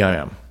wrong. Maybe I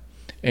am.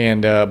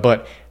 And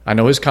but I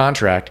know his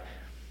contract.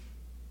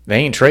 They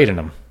ain't trading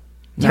him.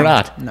 They're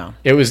not. No.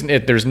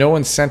 There's no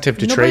incentive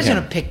to trade him. Nobody's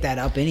going to pick that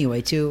up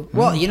anyway, too.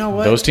 Well, you know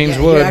what? Those teams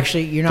would.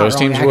 You're not Those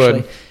wrong, teams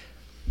actually.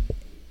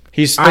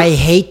 would. I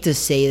hate to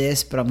say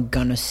this, but I'm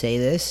going to say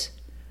this.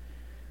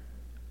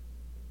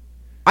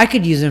 I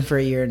could use him for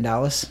a year in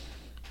Dallas.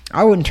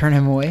 I wouldn't turn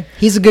him away.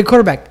 He's a good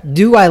quarterback.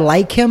 Do I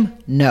like him?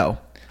 No.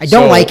 I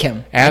don't like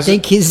him. I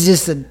think he's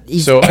just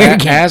he's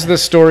arrogant. As the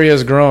story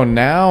has grown,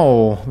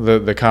 now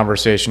the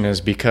conversation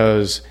is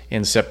because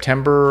in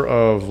September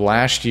of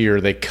last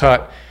year they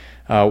cut,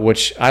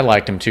 which I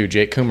liked him too.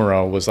 Jake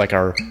Kumaro was like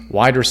our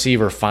wide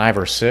receiver 5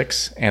 or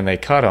 6, and they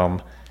cut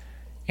him.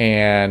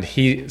 And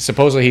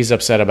supposedly he's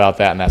upset about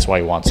that, and that's why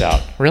he wants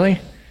out. Really?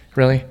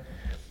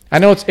 I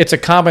know it's a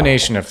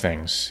combination of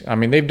things. I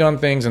mean, they've done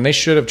things, and they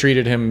should have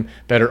treated him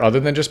better other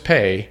than just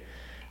pay.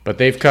 But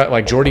they've cut,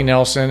 like Jordy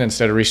Nelson,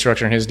 instead of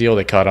restructuring his deal,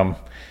 they cut him.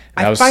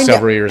 That was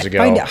several years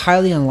ago. I find it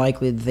highly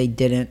unlikely that they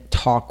didn't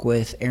talk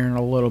with Aaron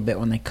a little bit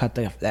when they cut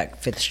that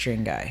 5th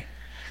string guy.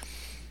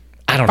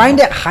 I don't know. Find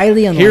it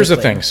highly unlikely. Here's the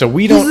thing. So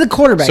we don't. He's the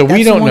quarterback. So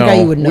we That's don't the one know.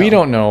 guy you would know. We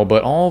don't know.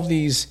 But all of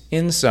these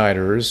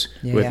insiders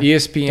with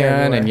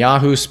ESPN and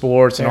Yahoo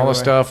Sports and all this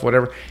stuff,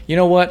 whatever. You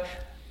know what?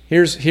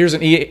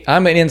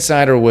 I'm an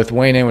insider with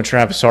Wayne and with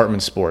Travis Hartman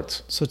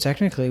Sports. So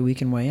technically, we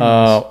can weigh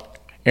in.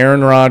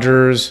 Aaron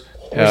Rodgers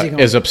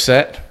is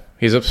upset.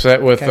 He's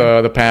upset with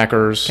the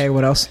Packers. Okay,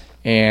 what else?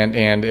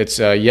 And it's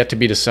yet to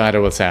be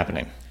decided what's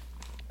happening.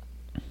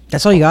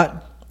 That's all you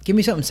got? Give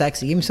me something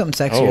sexy. Give me something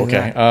sexy. Oh,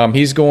 okay.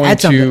 He's going add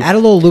to add a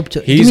little loop to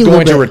it. He's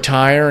going to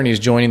retire, and he's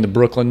joining the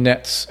Brooklyn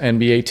Nets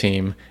NBA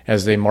team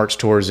as they march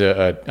towards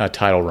a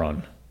title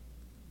run.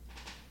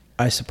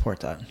 I support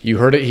that. You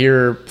heard it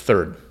here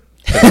third.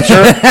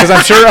 Because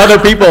I'm sure other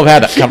people have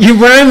had that come. You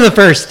were in the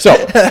first. So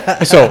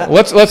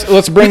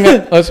let's bring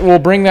that. We'll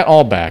bring that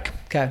all back.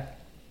 Okay.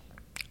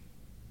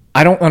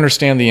 I don't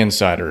understand the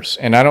insiders,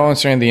 and I don't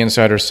understand the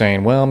insiders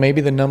saying, "Well,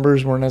 maybe the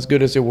numbers weren't as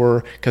good as they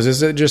were." Because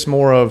is it just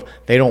more of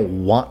they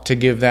don't want to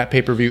give that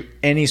pay-per-view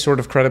any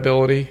sort of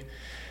credibility,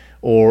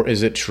 or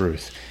is it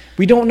truth?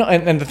 We don't know.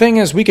 And the thing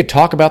is, we could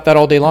talk about that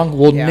all day long.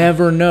 We'll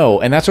never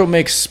know. And that's what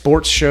makes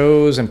sports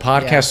shows and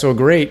podcasts so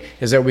great,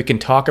 is that we can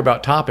talk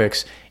about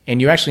topics and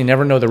you actually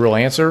never know the real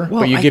answer,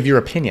 but you give your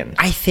opinion.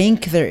 I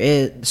think there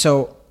is.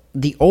 So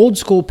the old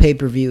school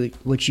pay-per-view,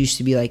 which used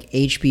to be like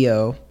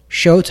HBO,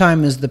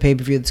 Showtime is the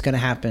pay-per-view that's going to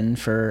happen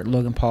for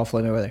Logan Paul,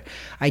 Floyd Mayweather.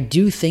 I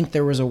do think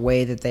there was a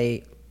way that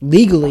they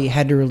legally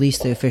had to release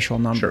the official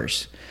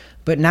numbers. Sure.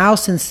 But now,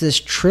 since this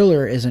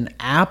Triller is an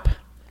app,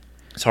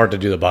 it's hard to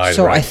do the buys.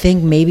 So right? I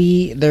think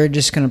maybe they're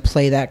just going to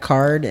play that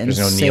card and there's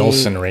no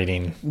Nielsen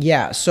rating.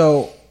 Yeah.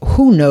 So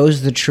who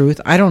knows the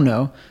truth? I don't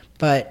know.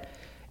 But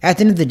at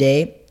the end of the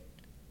day,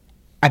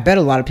 I bet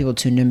a lot of people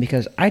tuned in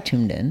because I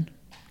tuned in.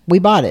 We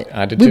bought it.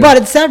 I did we too. bought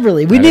it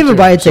separately. We didn't even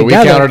buy it together.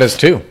 So we counted as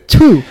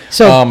two.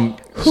 So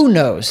who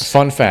knows?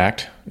 Fun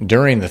fact,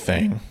 during the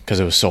thing, because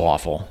it was so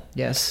awful.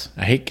 Yes.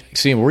 I hate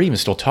seeing we're even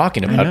still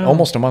talking about it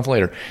almost a month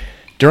later.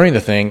 During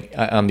the thing,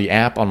 on the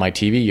app on my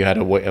TV, you had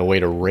a way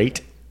to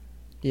rate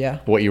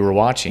what you were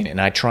watching.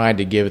 And I tried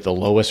to give it the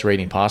lowest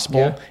rating possible.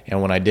 Yeah.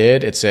 And when I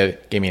did,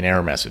 it gave me an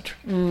error message.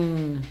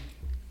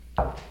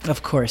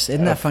 Of course.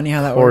 Isn't that funny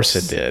how that works?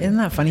 Of course it did. Isn't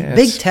that funny? It's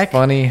Big tech.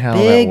 Funny how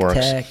that works.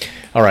 Tech.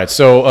 All right,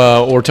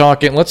 so we're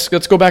talking. Let's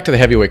go back to the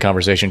heavyweight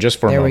conversation just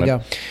for a moment. There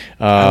we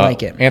go. I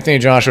like it. Anthony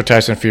Joshua,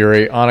 Tyson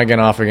Fury, on again,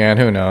 off again.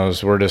 Who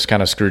knows? We're just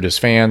kind of screwed as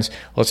fans.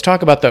 Let's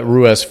talk about that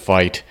Ruiz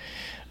fight.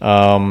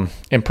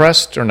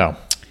 Impressed or no?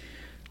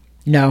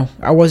 No,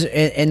 I wasn't,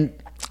 and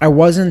I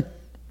wasn't.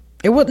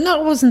 It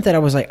wasn't that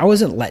I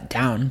wasn't let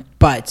down,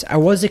 but I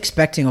was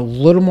expecting a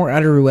little more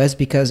out of Ruiz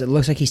because it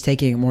looks like he's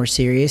taking it more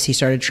serious. He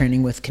started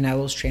training with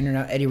Canelo's trainer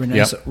now, Eddie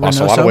Reynoso. Yep,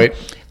 lost a lot of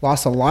weight.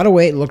 Lost a lot of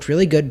weight. Looked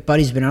really good, but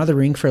he's been out of the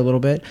ring for a little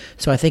bit,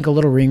 so I think a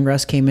little ring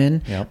rust came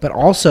in. Yep. But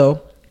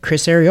also,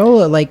 Chris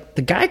Arreola,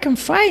 the guy can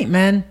fight,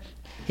 man.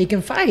 He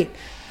can fight.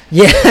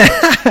 Yeah,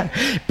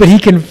 but he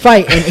can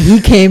fight, and he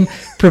came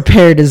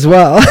prepared as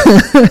well.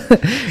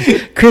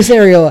 Chris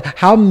Arreola,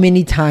 how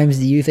many times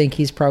do you think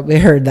he's probably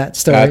heard that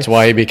story? That's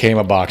why he became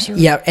a boxer.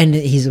 Yeah, and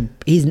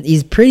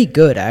he's pretty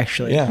good,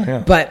 actually.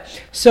 Yeah. But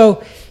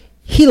so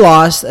he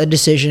lost a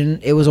decision.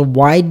 It was a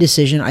wide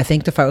decision. I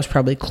think the fight was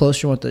probably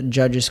closer to what the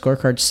judges'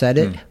 scorecard said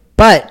it.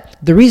 But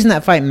the reason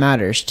that fight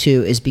matters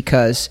too is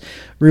because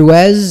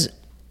Ruiz,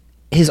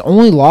 his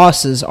only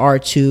losses are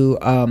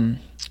to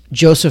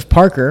Joseph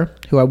Parker,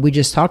 who we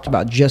just talked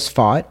about, just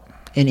fought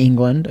in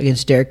England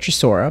against Derek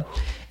Chisora.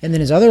 And then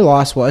his other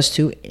loss was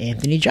to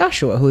Anthony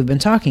Joshua, who we've been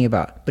talking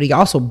about. But he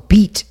also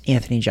beat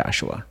Anthony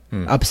Joshua,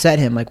 upset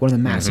him, like one of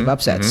the massive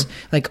upsets.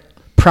 Like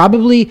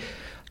probably,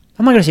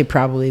 I'm not going to say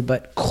probably,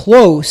 but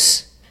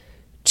close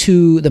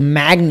to the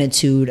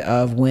magnitude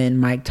of when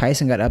Mike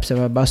Tyson got upset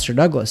by Buster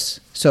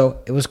Douglas. So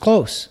it was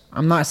close.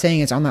 I'm not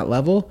saying it's on that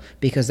level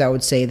because that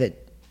would say that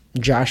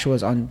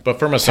Joshua's on. But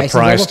from a Tyson's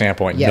surprise level.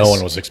 standpoint, Yes. no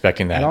one was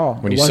expecting that. At all.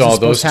 When It you wasn't saw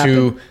those supposed to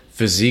two happen.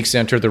 physiques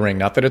enter the ring,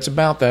 not that it's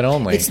about that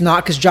only, It's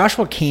not because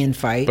Joshua can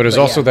fight. but it's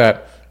also yeah.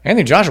 that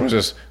Anthony Joshua was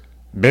just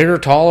bigger,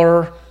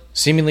 taller,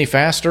 seemingly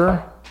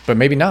faster, but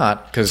maybe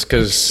not because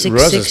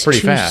Ruiz is pretty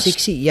fast.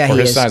 260. Yeah, for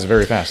he his is. size,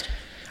 very fast.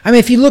 I mean,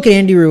 if you look at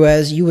Andy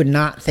Ruiz, you would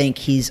not think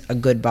he's a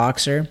good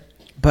boxer,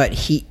 but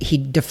he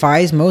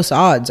defies most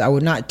odds. I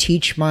would not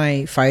teach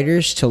my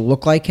fighters to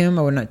look like him.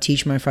 I would not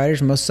teach my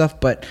fighters most stuff,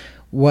 but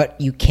what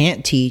you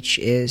can't teach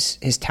is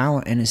his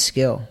talent and his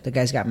skill. The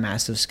guy's got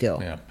massive skill.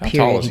 Yeah. How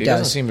tall is he? He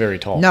doesn't seem very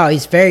tall. No, I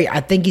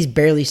think he's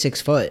barely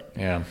 6 foot.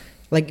 Yeah.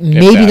 Like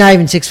maybe that. not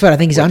even 6 foot. I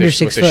think he's With under the-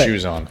 6 with the foot.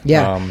 shoes on.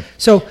 Yeah.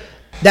 So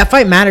that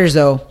fight matters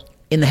though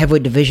in the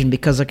heavyweight division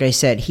because, like I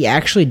said, he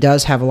actually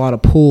does have a lot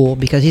of pull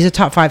because he's a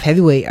top 5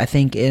 heavyweight. I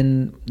think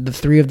in the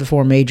 3 of the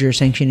 4 major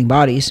sanctioning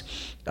bodies,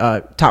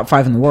 top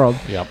 5 in the world.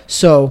 Yep.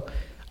 So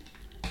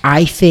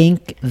I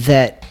think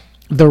that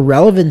the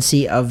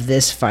relevancy of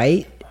this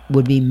fight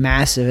would be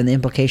massive, and the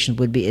implications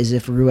would be as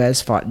if Ruiz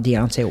fought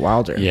Deontay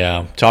Wilder.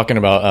 Yeah, talking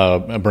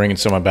about bringing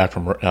someone back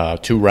from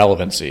to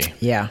relevancy.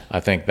 Yeah. I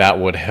think that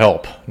would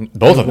help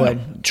both of them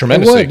would.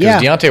 tremendously It would, yeah.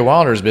 because Deontay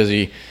Wilder's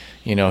busy.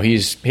 You know,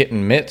 he's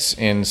hitting mitts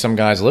in some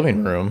guy's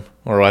living room,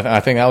 or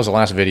I think that was the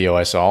last video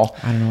I saw.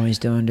 I don't know what he's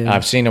doing, dude.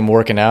 I've seen him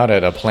working out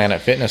at a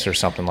Planet Fitness or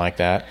something like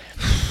that.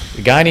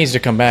 The guy needs to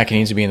come back. He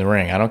needs to be in the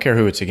ring. I don't care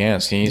who it's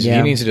against. He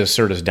needs to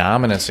assert his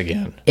dominance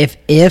again.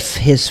 If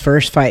his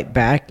first fight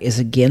back is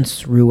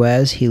against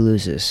Ruiz, he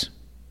loses.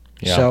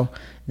 Yeah. So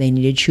they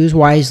need to choose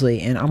wisely.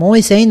 And I'm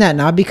only saying that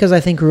not because I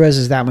think Ruiz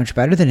is that much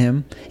better than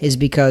him, is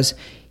because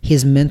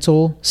his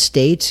mental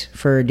state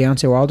for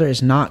Deontay Wilder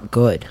is not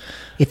good.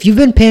 If you've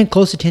been paying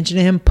close attention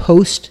to him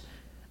post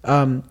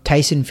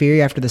Tyson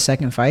Fury after the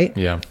second fight,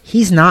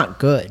 he's not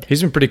good.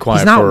 He's been pretty quiet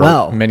He's not for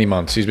well. many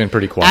months. He's been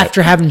pretty quiet.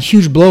 After having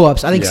huge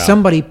blow-ups, I think Yeah.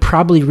 somebody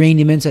probably reined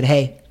him in and said,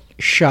 hey,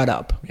 shut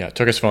up. Yeah,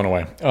 took his phone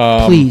away.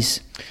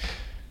 Please.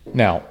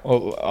 Now,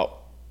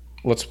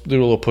 let's do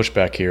a little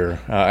pushback here.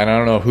 And I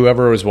don't know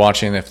whoever was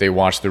watching, if they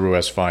watched the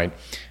Ruiz fight,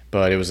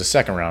 but it was the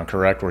second round,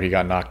 correct, where he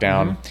got knocked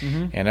down.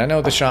 And I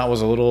know the shot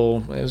was it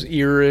was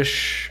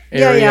ear-ish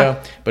area,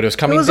 Yeah. but it was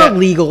coming It was down. a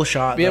legal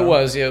shot. Yeah, it though.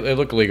 was. Yeah, it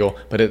looked legal,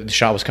 but the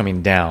shot was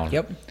coming down.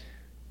 Yep.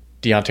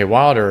 Deontay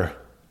Wilder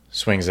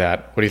swings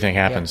that. What do you think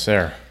happens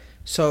there?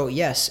 So,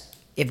 yes.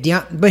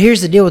 But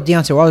here's the deal with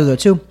Deontay Wilder, though,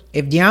 too.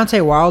 If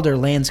Deontay Wilder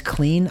lands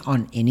clean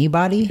on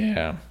anybody,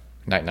 Yeah.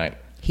 Night-night.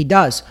 he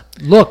does.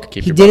 Look,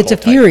 Keep he your did it butt to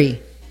hold tight.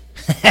 Fury.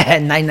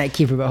 Night,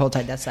 keep your butt hold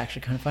tight. That's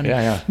actually kind of funny.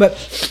 Yeah.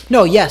 But,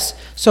 no, yes.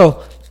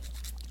 So,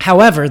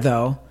 however,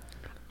 though,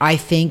 I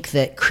think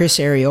that Chris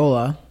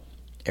Areola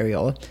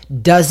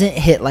doesn't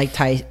hit like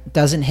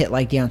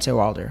Deontay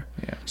Wilder.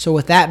 Yeah. So,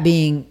 with that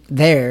being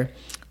there,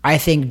 I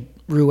think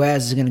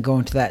Ruiz is going to go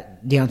into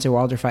that Deontay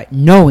Wilder fight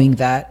knowing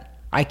that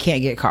I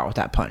can't get caught with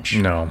that punch.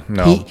 No.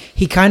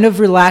 He kind of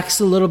relaxed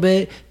a little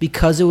bit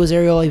because it was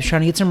Areola. He was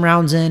trying to get some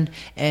rounds in,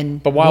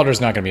 But Wilder's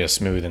not going to be as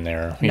smooth in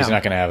there. He's No.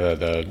 not going to have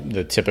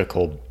the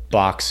typical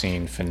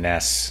boxing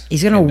finesse.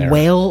 he's going in to there.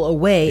 wail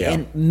away, Yeah.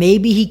 and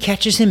maybe he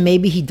catches him,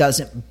 maybe he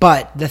doesn't.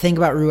 But the thing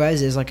about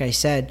Ruiz is, like I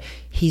said,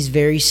 he's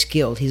very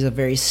skilled. He's a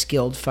very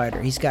skilled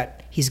fighter. He's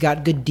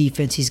got good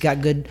defense. He's got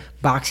good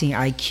boxing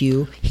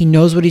IQ. He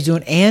knows what he's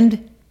doing,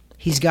 and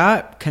he's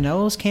got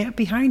Canelo's camp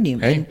behind him.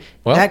 Hey, And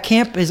well- that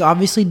camp is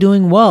obviously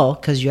doing well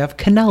because you have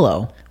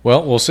Canelo.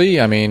 Well, we'll see.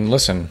 I mean,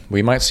 listen,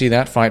 we might see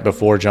that fight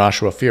before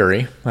Joshua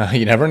Fury.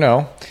 You never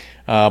know.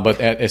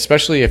 But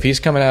especially if he's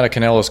coming out of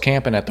Canelo's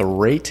camp and at the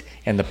rate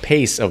and the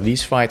pace of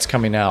these fights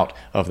coming out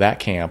of that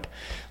camp,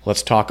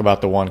 let's talk about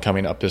the one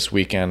coming up this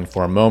weekend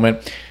for a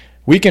moment.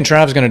 Weekend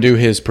Trav's going to do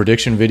his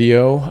prediction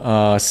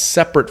video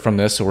separate from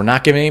this, so we're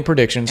not giving any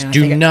predictions. And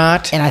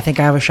I think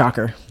I have a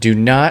shocker. Do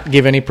not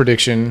give any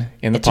prediction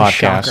in the It's a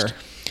podcast. shocker.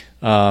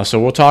 So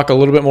we'll talk a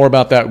little bit more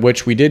about that,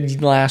 which we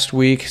did last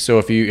week. So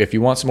if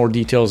you want some more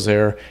details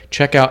there,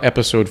 check out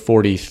episode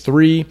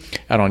 43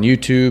 out on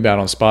YouTube, out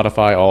on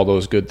Spotify, all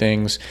those good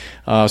things.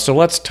 So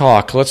let's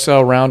talk. Let's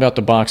round out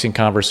the boxing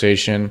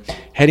conversation,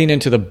 heading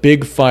into the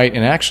big fight,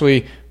 and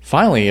actually,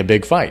 finally, a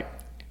big fight.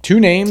 Two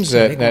names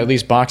that at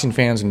least boxing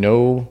fans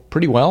know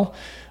pretty well.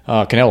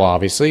 Canelo,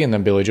 obviously, and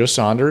then Billy Joe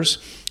Saunders.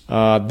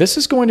 This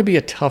is going to be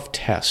a tough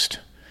test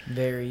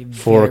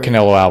for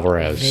Canelo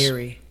Alvarez.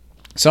 Very.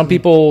 Some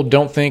people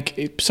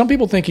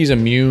think he's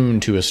immune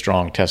to a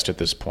strong test at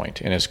this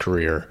point in his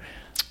career.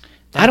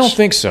 I don't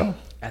think so.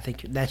 I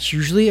think that's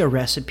usually a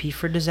recipe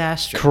for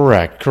disaster.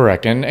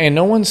 Correct. And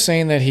no one's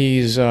saying that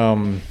he's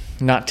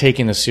not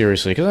taking this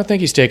seriously, because I think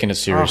he's taking it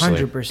seriously.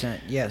 100%,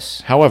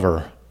 yes.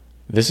 However,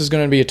 This is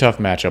going to be a tough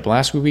matchup.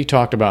 Last week we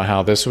talked about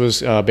how this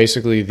was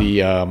basically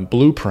the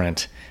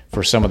blueprint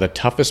for some of the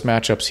toughest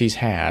matchups he's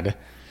had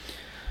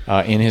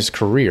in his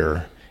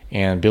career.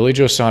 And Billy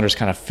Joe Saunders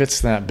kind of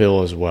fits that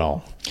bill as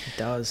well. It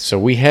does. So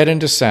we head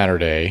into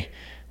Saturday.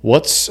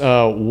 What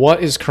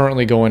is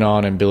currently going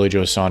on in Billy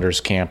Joe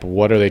Saunders' camp?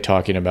 What are they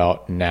talking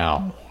about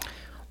now?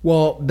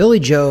 Well, Billy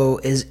Joe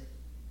is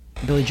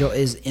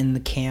in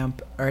the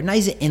camp, or not,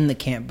 he's in the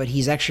camp, but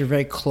he's actually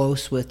very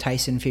close with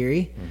Tyson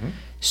Fury. Mm-hmm.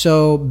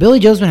 So Billy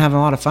Joe's been having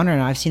a lot of fun right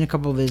now. I've seen a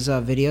couple of his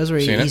videos where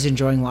he's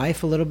enjoying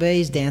life a little bit.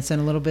 He's dancing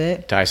a little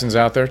bit. Tyson's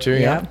out there too.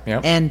 Yeah.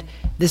 And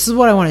this is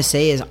what I want to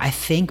say is I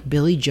think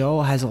Billy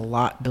Joe has a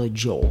lot to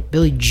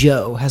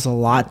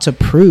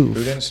prove.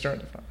 Who didn't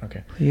start?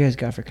 Okay. Who you guys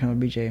got for Canelo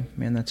BJ?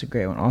 Man, that's a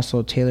great one.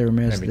 Also, Taylor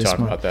Ramirez. Maybe talk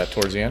about that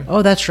towards the end.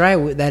 Oh, that's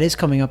right. That is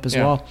coming up as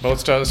well. Well,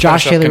 let's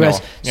Josh Taylor Canelo.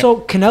 Ramirez. Yep.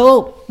 So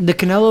the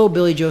Canelo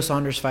Billy Joe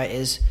Saunders fight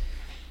is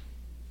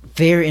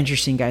very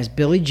interesting, guys.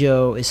 Billy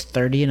Joe is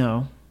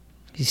 30-0.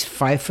 He's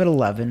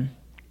 5'11".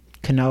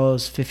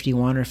 Canelo's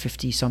 51 or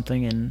 50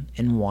 something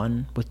in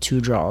one with 2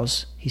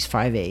 draws. He's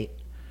 5'8".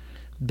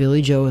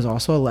 Billy Joe is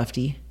also a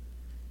lefty.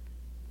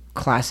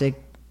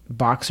 Classic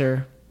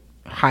boxer,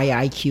 high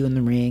IQ in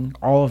the ring,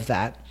 all of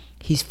that.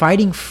 He's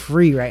fighting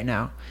free right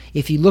now.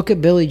 If you look at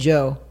Billy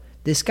Joe,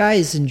 this guy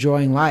is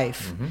enjoying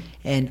life. Mm-hmm.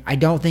 And I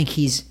don't think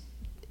it's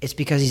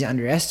because he's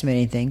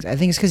underestimating things. I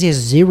think it's because he has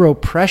zero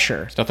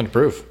pressure. There's nothing to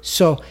prove.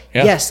 So,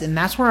 yes, and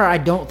that's where I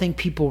don't think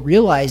people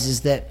realize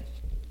is that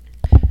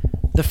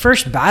the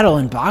first battle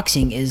in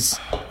boxing is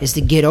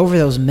to get over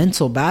those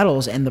mental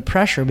battles and the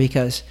pressure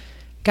because,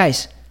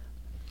 guys,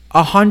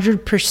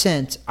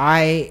 100%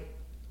 I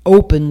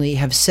openly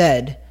have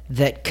said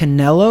that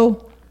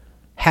Canelo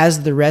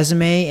has the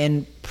resume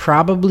and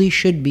probably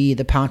should be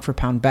the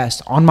pound-for-pound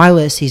best. On my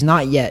list, he's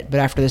not yet,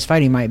 but after this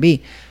fight, he might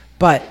be.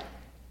 But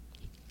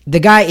the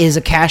guy is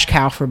a cash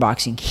cow for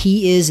boxing.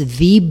 He is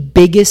the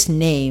biggest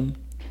name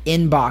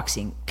in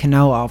boxing,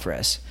 Canelo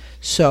Alvarez.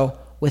 So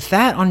with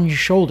that on your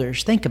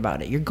shoulders, think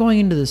about it. You're going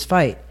into this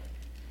fight,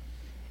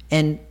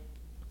 and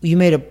you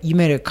made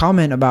a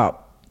comment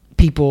about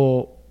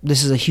people.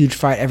 This is a huge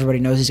fight. Everybody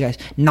knows these guys.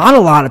 Not a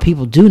lot of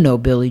people do know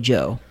Billy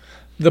Joe.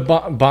 The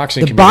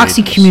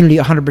boxing community,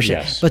 100%.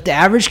 Yes. But the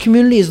average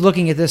community is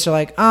looking at this. They're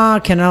like,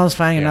 Canelo's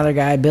fighting another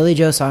guy. Billy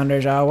Joe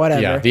Saunders,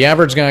 whatever. Yeah, the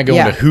average guy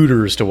going to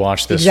Hooters to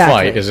watch this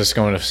fight is just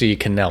going to see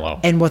Canelo.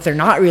 And what they're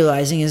not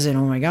realizing is that,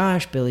 oh my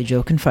gosh, Billy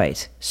Joe can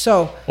fight.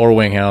 So, or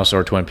Wing House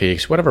or Twin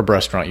Peaks, whatever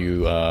restaurant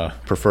you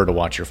prefer to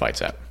watch your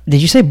fights at.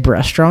 Did you say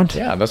restaurant?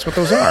 Yeah, that's what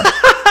those are.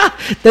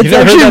 That's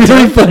actually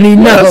really funny.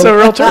 No, that's a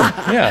real term.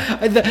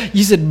 Yeah.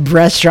 You said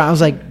restaurant. I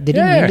was like, did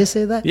you mean to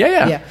say that?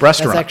 Yeah.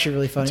 Restaurant. That's actually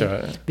really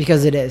funny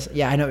because it is.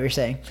 Yeah, I know what you're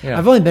saying. Yeah.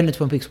 I've only been to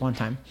Twin Peaks one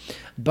time,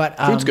 but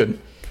food's good.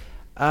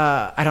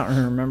 I don't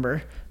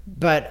remember,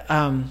 but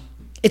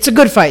it's a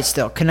good fight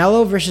still.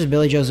 Canelo versus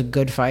Billy Joe is a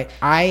good fight.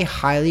 I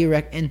highly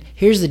recommend. And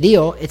here's the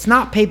deal: it's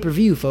not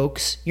pay-per-view,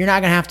 folks. You're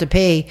not gonna have to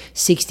pay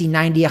 $60,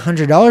 $90,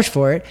 $100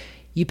 for it.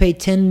 You pay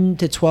 $10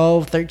 to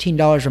 $12,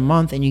 $13 a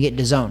month, and you get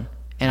DAZN.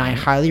 And I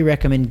highly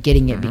recommend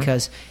getting it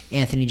because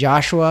Anthony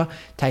Joshua,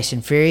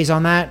 Tyson Fury's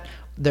on that.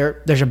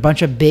 There's a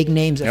bunch of big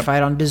names that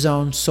fight on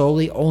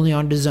DAZN, only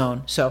on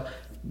DAZN. So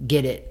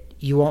get it.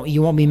 You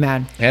won't be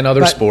mad. And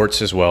other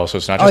sports as well. So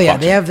it's not just boxing.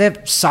 They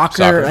have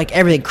soccer, like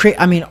everything.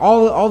 I mean,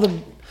 all the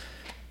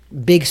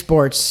big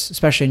sports,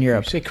 especially in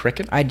Europe. Did you say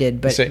cricket? I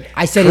did, but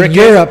I said cricket,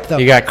 in Europe though.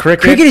 You got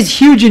cricket. Cricket is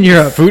huge in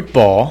Europe.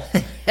 Football.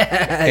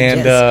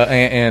 and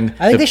and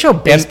I think they show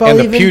baseball and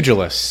even. The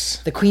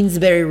pugilists. The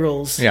Queensberry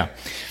rules. Yeah.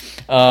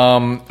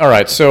 All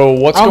right.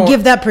 So I'll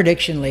give that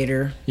prediction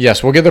later.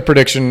 Yes, we'll give the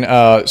prediction.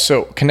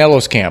 So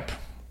Canelo's camp.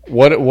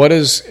 What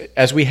is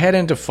as we head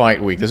into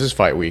fight week? This is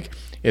fight week.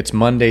 It's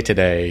Monday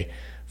today.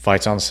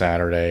 Fights on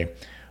Saturday.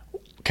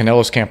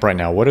 Canelo's camp right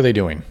now. What are they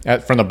doing?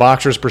 From the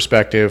boxer's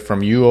perspective,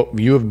 from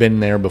you have been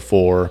there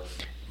before.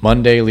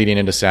 Monday leading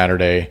into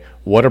Saturday.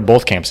 What are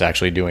both camps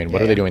actually doing?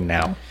 What are they doing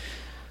now?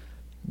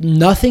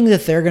 Nothing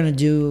that they're going to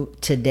do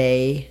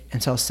today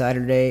until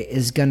Saturday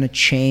is going to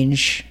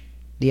change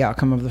the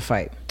outcome of the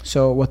fight.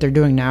 So what they're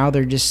doing now,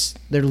 they're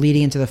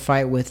leading into the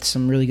fight with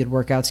some really good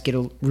workouts, get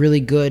a really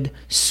good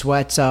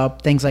sweats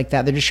up, things like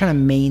that. They're just trying to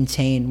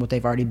maintain what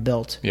they've already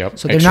built. Yep.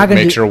 So they're not going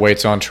to make sure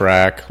weight's on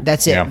track.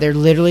 That's it. Yeah.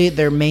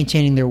 They're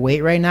maintaining their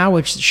weight right now,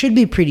 which should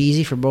be pretty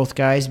easy for both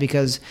guys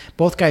because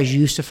both guys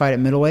used to fight at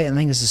middleweight. I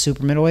think this is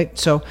super middleweight.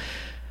 So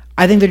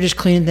I think they're just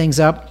cleaning things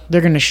up.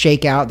 They're going to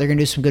shake out. They're going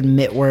to do some good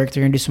mitt work.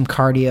 They're going to do some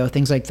cardio,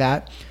 things like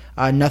that.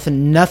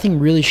 Nothing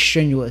really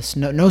strenuous.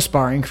 No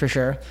sparring for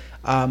sure.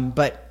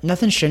 But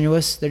nothing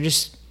strenuous.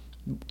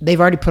 They've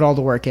already put all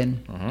the work in.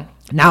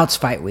 Mm-hmm. Now it's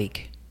fight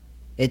week.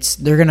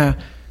 They're gonna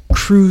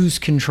cruise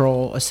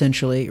control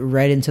essentially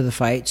right into the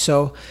fight.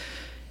 So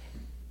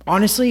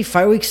honestly,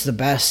 fight week's the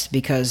best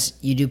because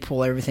you do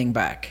pull everything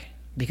back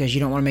because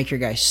you don't want to make your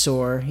guys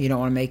sore. You don't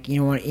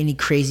want any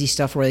crazy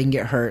stuff where they can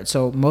get hurt.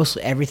 So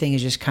mostly everything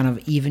is just kind of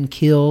even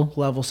keel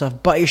level stuff.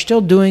 But you're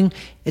still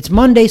it's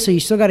Monday, so you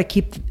still got to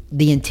keep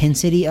the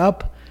intensity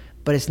up,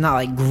 but it's not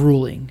like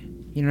grueling.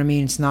 You know what I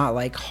mean? It's not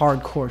like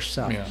hardcore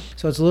stuff. Yeah.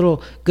 So it's a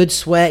little good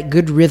sweat,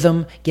 good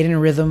rhythm, get in a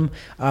rhythm,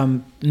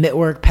 mitt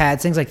work,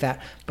 pads, things like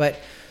that. But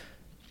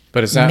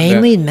it's not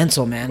mainly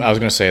mental, man. I was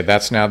going to say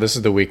this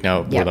is the week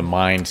now where Yep. the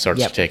mind starts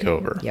Yep. to take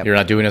over. Yep. You're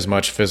not doing as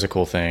much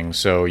physical things,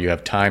 so you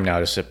have time now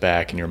to sit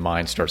back and your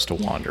mind starts to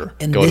wander.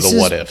 And Go to this the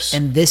is- what ifs.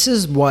 And this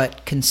is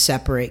what can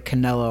separate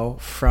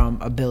Canelo from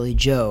a Billy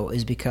Joe,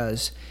 is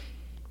because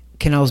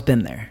Canelo's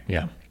been there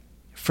Yeah.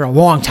 for a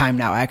long time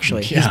now.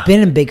 Actually, Yeah. he's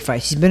been in big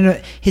fights.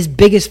 His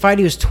biggest fight.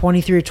 He was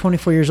 23 or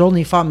 24 years old, and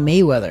he fought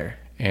Mayweather.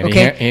 And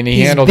okay, he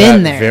He's handled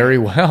been that very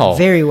well.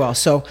 very well.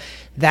 So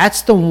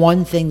that's the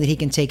one thing that he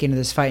can take into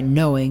this fight,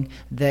 knowing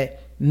that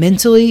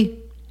mentally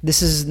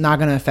this is not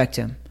going to affect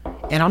him.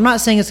 And I'm not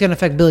saying it's going to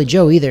affect Billy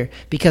Joe either,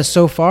 because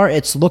so far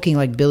it's looking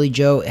like Billy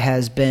Joe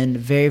has been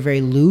very,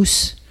 very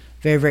loose,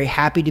 very, very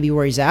happy to be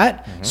where he's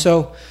at.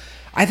 So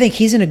I think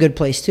he's in a good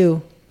place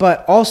too.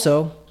 But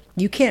also,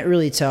 you can't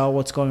really tell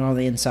what's going on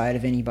the inside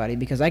of anybody,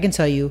 because I can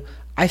tell you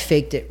I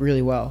faked it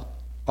really well,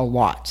 a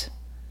lot.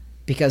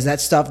 Because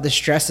that stuff, the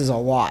stress is a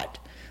lot.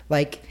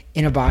 Like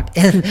in a box,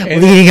 and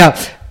leading up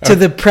to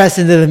the press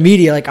and to the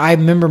media. Like I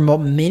remember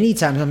many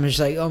times I'm just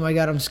like, oh my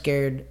God, I'm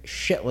scared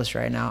shitless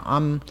right now.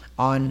 I'm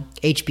on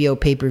HBO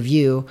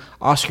pay-per-view.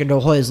 Oscar De La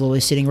Hoya is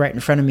literally sitting right in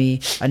front of me,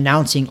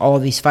 announcing all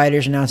of these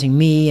fighters, announcing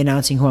me,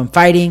 announcing who I'm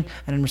fighting.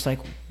 And I'm just like,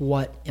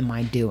 what am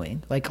I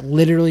doing? Like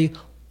literally,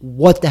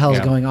 what the hell is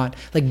going on?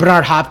 Like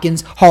Bernard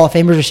Hopkins, Hall of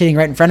Famers are sitting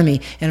right in front of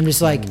me. And I'm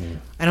just like,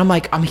 and I'm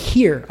like, I'm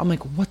here. I'm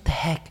like, what the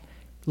heck?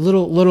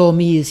 Little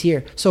me is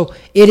here. So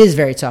it is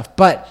very tough,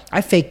 but I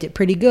faked it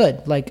pretty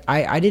good. Like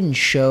I didn't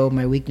show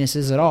my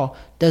weaknesses at all.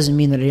 Doesn't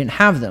mean that I didn't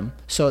have them.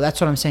 So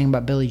that's what I'm saying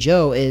about Billy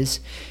Joe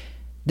is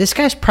this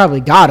guy's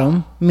probably got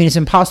them. I mean, it's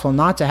impossible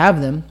not to have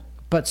them,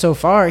 but so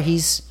far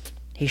he's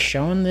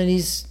shown that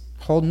he's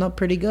holding up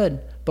pretty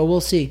good. But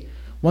we'll see.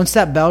 Once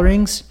that bell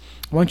rings,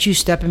 once you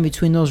step in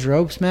between those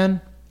ropes,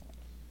 man,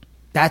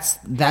 that's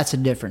a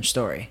different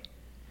story.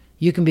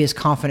 You can be as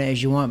confident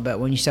as you want, but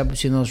when you step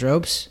between those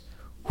ropes,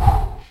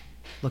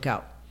 look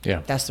out.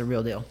 Yeah. That's the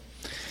real deal.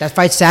 That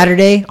fight's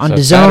Saturday on So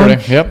DAZN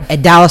Saturday, yep.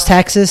 at Dallas,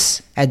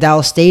 Texas, at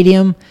Dallas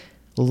Stadium.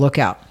 Look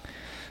out.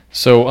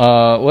 So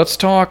let's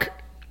talk.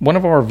 One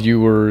of our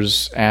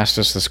viewers asked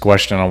us this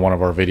question on one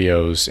of our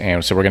videos,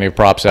 and so we're going to give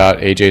props out.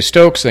 AJ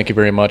Stokes, thank you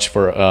very much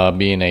for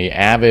being an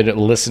avid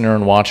listener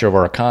and watcher of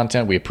our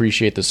content. We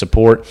appreciate the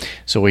support.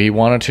 So he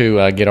wanted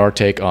to get our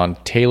take on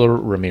Taylor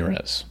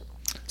Ramirez.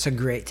 It's a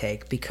great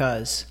take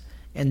because,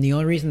 and the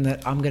only reason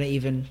that I'm going to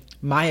even,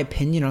 my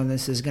opinion on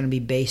this is going to be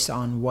based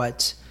on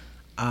what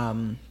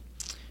the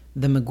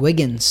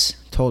McGuigans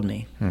told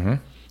me. Mm-hmm.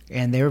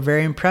 And they were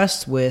very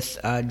impressed with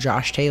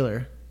Josh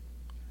Taylor.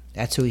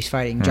 That's who he's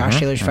fighting. Josh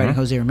Taylor's fighting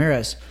Jose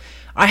Ramirez.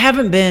 I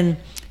haven't been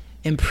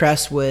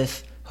impressed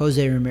with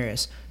Jose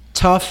Ramirez.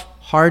 Tough,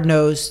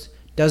 hard-nosed,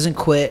 doesn't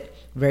quit,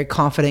 very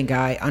confident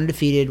guy,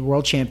 undefeated,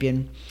 world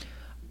champion.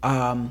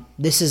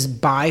 This is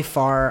by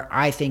far,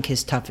 I think,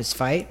 his toughest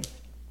fight.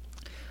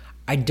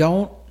 I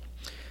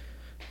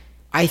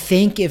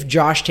think if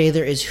Josh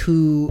Taylor is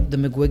who the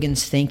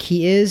McGuigans think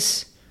he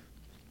is,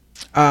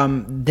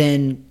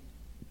 then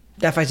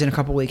that fight's in a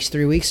couple weeks,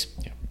 3 weeks.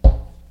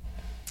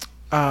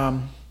 Yeah.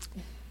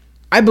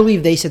 I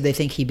believe they said they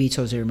think he beats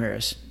Jose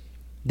Ramirez.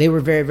 They were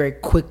very, very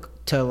quick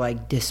to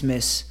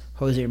dismiss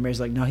Jose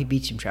Ramirez. Like, no, he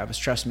beats him, Travis.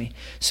 Trust me.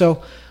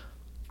 So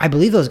I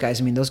believe those guys.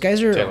 I mean, those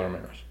guys are Taylor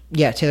Ramirez.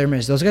 Yeah, Taylor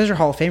Ramirez. Those guys are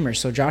Hall of Famers.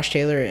 So Josh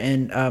Taylor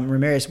and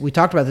Ramirez. We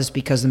talked about this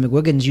because the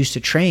McGuigans used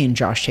to train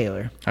Josh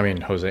Taylor. I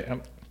mean,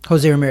 Jose.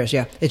 Jose Ramirez,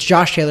 yeah. It's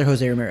Josh Taylor,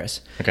 Jose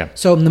Ramirez. Okay.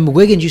 So the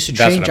McGuigans used to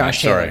That's train what I meant.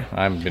 Josh Taylor. Sorry,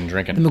 I've been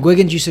drinking. The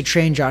McGuigans used to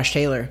train Josh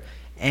Taylor,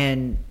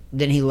 and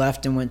then he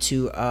left and went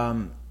to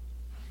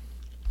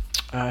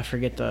I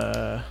forget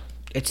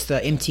it's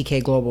the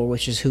MTK Global,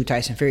 which is who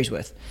Tyson Fury's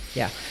with.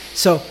 Yeah.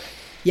 So,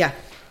 yeah.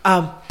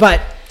 But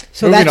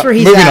so Moving that's on- where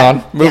he's moving at.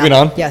 on, moving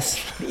on. Yes.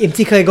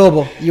 MTK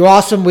Global. You're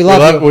awesome. We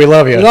love you. We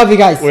love you. We love you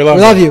guys. We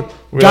love you.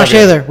 We Josh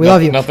love you. Taylor. We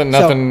love you. Nothing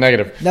So,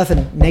 negative.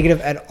 Nothing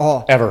negative at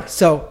all. Ever.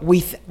 So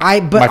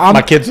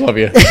My kids love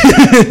you.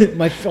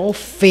 my whole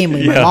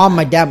family, my Yeah. mom,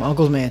 my dad, my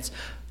uncles, my aunts.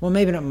 Well,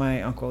 maybe not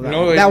my uncle. That,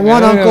 No, one.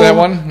 that uncle. that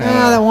one? No.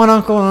 That one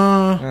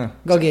uncle.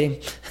 Go get him.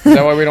 Is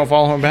that why we don't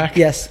follow him back?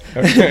 Yes.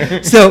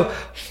 So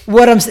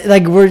what I'm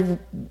like,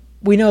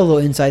 we know a little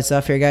inside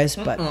stuff here, guys.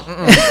 But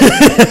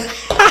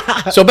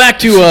So back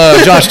to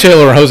Josh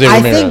Taylor and Jose I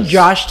Ramirez. think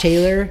Josh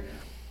Taylor.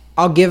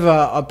 I'll give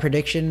a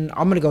prediction.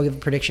 I'm gonna go give a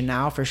prediction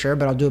now for sure,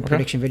 but I'll do a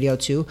prediction video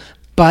too.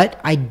 But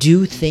I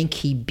do think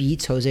he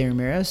beats Jose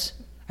Ramirez.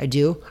 I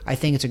do. I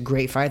think it's a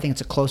great fight. I think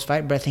it's a close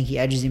fight, but I think he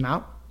edges him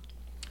out.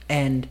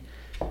 And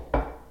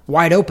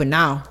wide open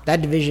now.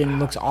 That division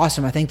looks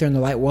awesome. I think they're in the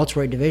light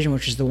welterweight division,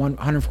 which is the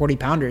 140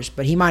 pounders.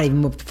 But he might even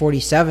move up to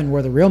 47,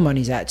 where the real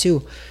money's at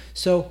too.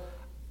 So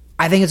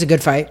I think it's a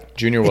good fight.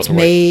 Junior It's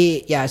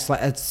welterweight.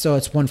 it's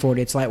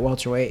 140. It's light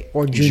welterweight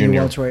or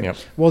junior welterweight. Yep.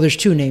 Well, there's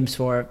two names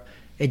for it.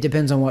 It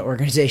depends on what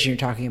organization you're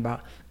talking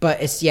about.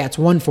 But it's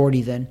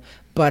 140 then.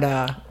 But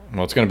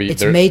Well, it's going to be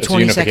It's May it's 22nd.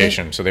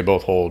 unification, so they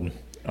both hold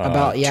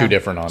two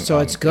different on. So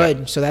it's on, good.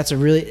 yeah. So that's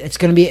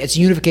it's a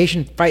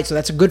unification fight. So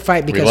that's a good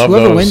fight because love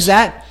whoever those. wins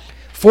that,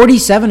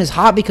 47 is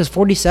hot because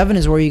 47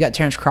 is where you got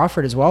Terrence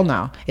Crawford as well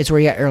now. It's where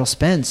you got Errol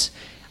Spence.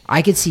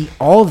 I could see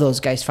all of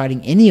those guys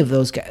fighting any of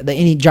those guys,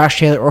 any Josh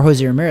Taylor or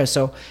Jose Ramirez.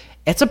 So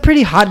it's a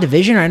pretty hot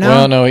division right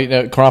now. Well,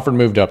 no, Crawford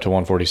moved up to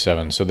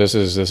 147, so this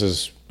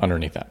is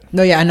underneath that.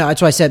 No, yeah, I know.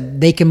 That's why I said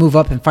they can move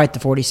up and fight the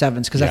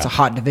 47s because that's a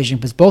hot division.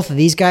 Because both of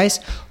these guys,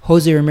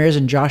 Jose Ramirez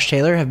and Josh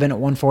Taylor, have been at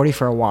 140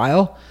 for a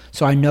while.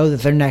 So I know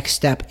that their next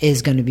step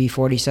is going to be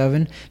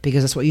 47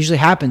 because that's what usually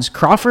happens.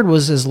 Crawford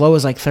was as low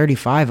as like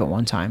 35 at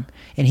one time,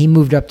 and he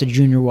moved up to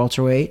junior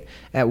welterweight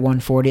at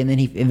 140, and then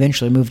he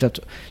eventually moved up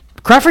to.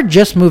 Crawford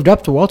just moved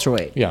up to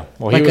welterweight. Yeah,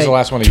 well, he was the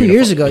last one to 2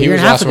 years ago. He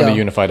was the last one to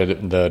unify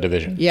unify the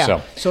division.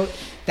 Yeah. So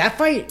that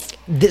fight,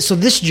 so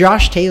this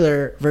Josh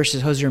Taylor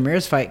versus Jose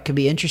Ramirez fight could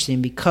be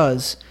interesting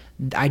because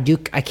I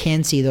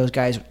can see those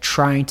guys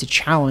trying to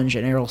challenge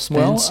an Errol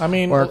Spence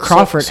or a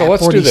Crawford so at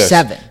let's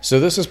 47. Do this. So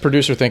this is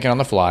producer thinking on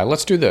the fly.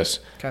 Let's do this.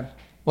 Okay.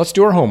 Let's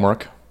do our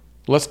homework.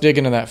 Let's dig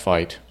into that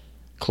fight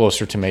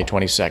closer to May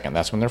 22nd.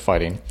 That's when they're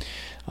fighting.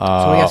 So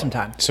we got some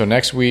time. So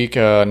next week,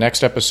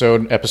 next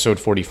episode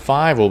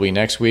 45 will be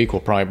next week.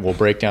 We'll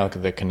break down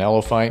the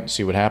Canelo fight,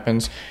 see what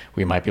happens.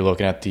 We might be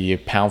looking at the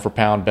pound for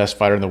pound best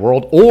fighter in the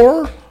world,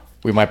 or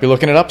we might be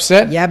looking at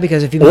upset. Yeah,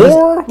 because if you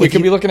we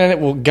could be looking at it.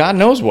 Well, God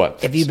knows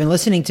what. If you've been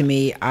listening to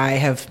me, I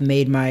have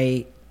made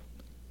my.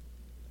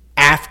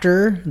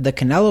 After the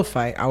Canelo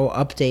fight, I will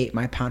update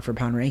my pound for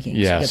pound rankings.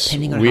 Yes,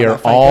 depending on we how are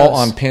that fight all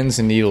goes. on pins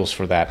and needles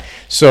for that.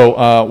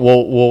 So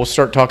we'll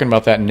start talking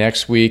about that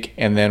next week,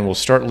 and then we'll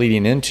start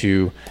leading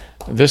into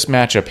this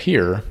matchup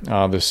here,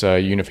 this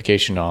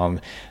unification on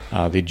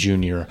the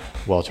junior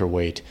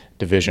welterweight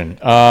division.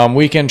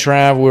 Weekend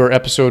Trav, we're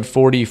episode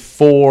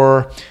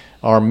 44.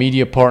 Our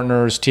media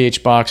partners,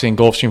 TH Boxing,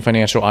 Gulfstream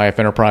Financial, IF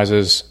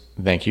Enterprises.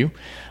 Thank you.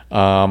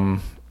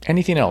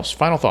 Anything else?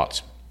 Final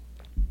thoughts?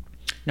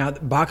 Now,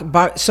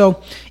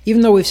 so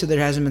even though we've said there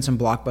hasn't been some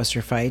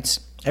blockbuster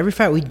fights, every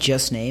fight we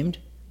just named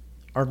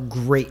are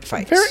great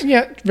fights.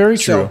 Very true.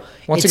 So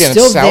Once it's again,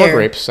 still it's sour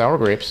there.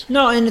 grapes.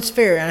 No, and it's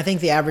fair, and I think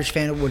the average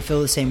fan would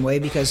feel the same way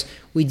because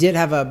we did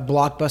have a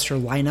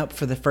blockbuster lineup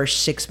for the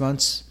first 6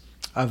 months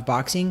of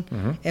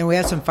boxing, and we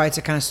had some fights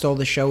that kind of stole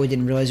the show. We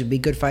didn't realize it would be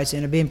good fights, and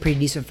ended up being pretty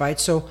decent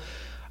fights. So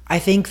I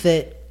think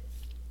that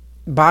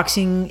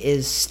boxing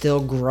is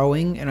still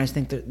growing, and I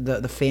think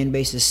that the fan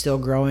base is still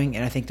growing,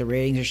 and I think the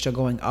ratings are still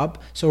going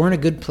up. So we're in a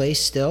good place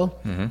still.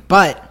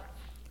 But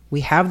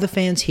we have the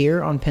fans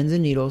here on Pins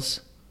and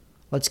Needles.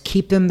 Let's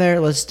keep them there.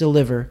 Let's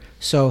deliver.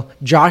 So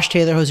Josh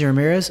Taylor, Jose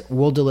Ramirez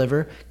will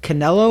deliver.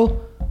 Canelo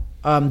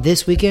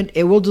this weekend,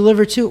 it will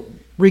deliver too.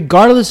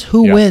 Regardless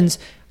who wins,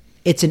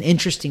 it's an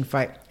interesting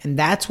fight. And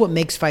that's what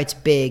makes fights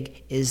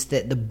big is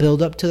that the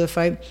build up to the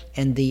fight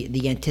and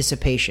the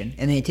anticipation.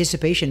 And the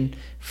anticipation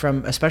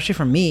especially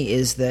from me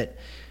is that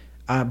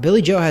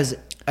Billy Joe has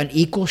an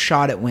equal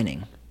shot at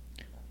winning.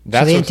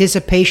 So the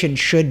anticipation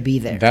should be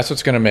there. That's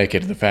what's going to make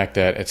it, the fact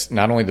that it's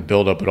not only the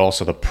build-up, but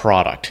also the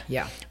product.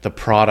 Yeah. The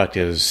product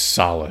is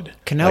solid.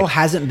 Canelo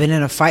hasn't been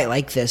in a fight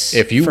like this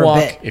if you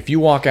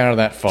walk out of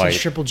that fight,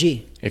 since Triple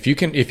G. If you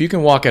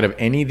can walk out of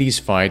any of these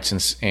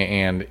fights,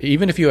 and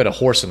even if you had a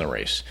horse in the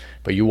race,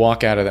 but you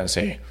walk out of that and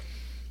say,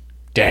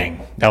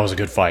 dang, that was a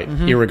good fight,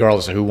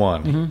 irregardless of who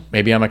won.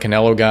 Maybe I'm a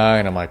Canelo guy,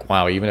 and I'm like,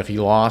 wow, even if he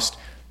lost,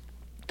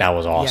 that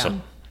was awesome.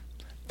 Yeah.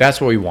 That's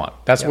what we want.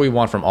 That's what we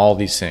want from all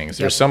these things.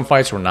 There's some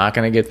fights we're not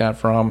going to get that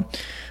from,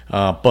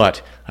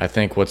 but I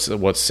think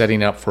what's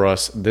setting up for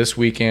us this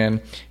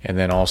weekend, and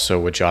then also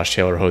with Josh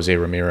Taylor, Jose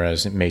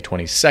Ramirez, May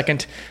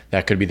 22nd,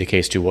 that could be the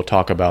case too. We'll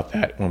talk about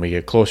that when we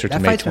get closer to May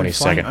 22nd. That fight's been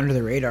flying under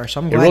the radar,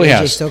 so I'm glad really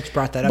AJ Stokes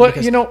brought that up. But,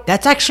 because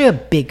that's actually a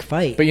big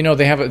fight. But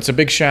it's a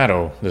big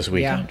shadow this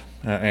weekend,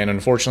 and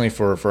unfortunately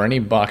for any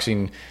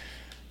boxing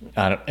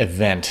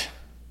event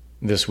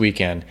this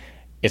weekend,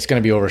 it's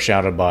going to be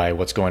overshadowed by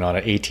what's going on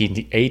at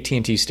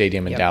AT&T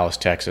Stadium in Dallas,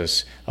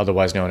 Texas,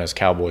 otherwise known as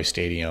Cowboy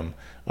Stadium,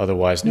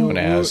 otherwise known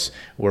as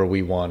where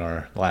we won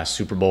our last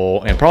Super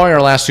Bowl, and probably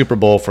our last Super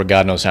Bowl for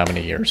God knows how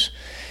many years.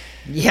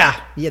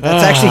 Yeah,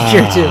 that's actually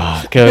true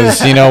too.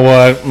 Because you know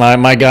what,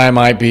 my guy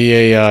might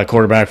be a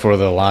quarterback for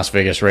the Las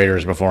Vegas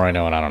Raiders before I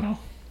know it. I don't know.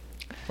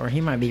 Or he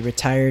might be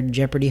retired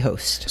Jeopardy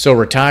host. So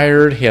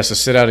retired, he has to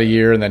sit out a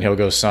year, and then he'll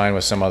go sign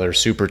with some other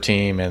super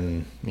team,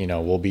 and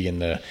we'll be in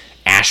the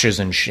ashes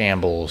and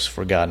shambles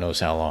for God knows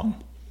how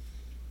long.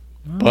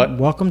 But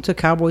welcome to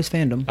Cowboys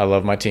fandom. I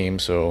love my team,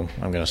 so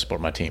I'm going to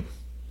support my team.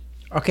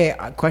 Okay,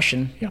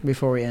 question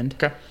before we end.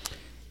 Okay.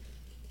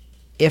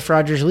 If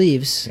Rodgers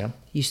leaves,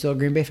 you still a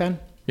Green Bay fan?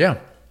 Yeah.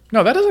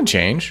 No, that doesn't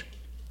change.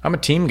 I'm a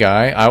team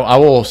guy. I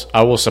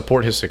will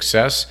support his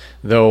success,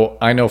 though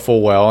I know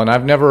full well, and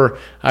I've never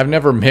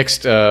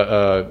mixed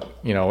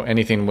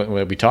anything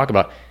when we talk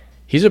about.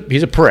 He's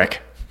a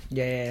prick.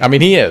 Yeah. I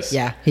mean, he is.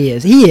 Yeah, he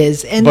is. He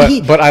is. And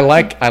but I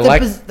like the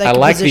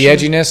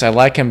position. edginess. I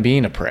like him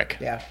being a prick.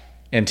 Yeah.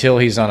 until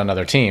he's on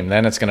another team.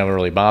 Then it's going to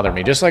really bother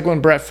me. Just like when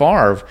Brett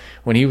Favre,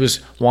 when he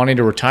was wanting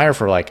to retire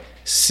for like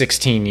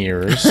 16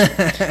 years,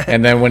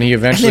 and then when he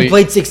eventually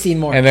played 16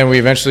 more. and then we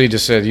eventually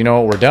just said, you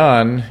know what, we're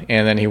done.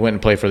 And then he went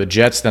and played for the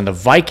Jets. Then the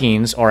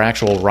Vikings, our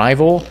actual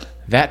rival,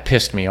 that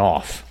pissed me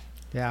off.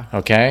 Yeah.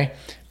 Okay?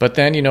 But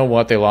then, you know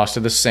what? They lost to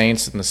the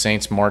Saints, and the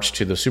Saints marched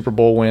to the Super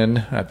Bowl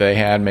win that they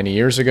had many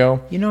years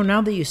ago. You know,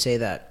 now that you say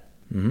that,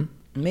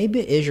 maybe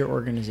it is your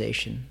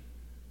organization.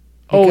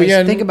 Oh, Because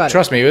yeah. think about it.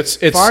 Trust me, it's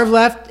Favre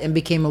left and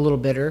became a little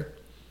bitter.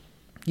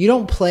 You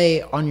don't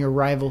play on your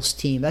rival's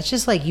team. That's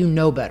just like you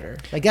know better.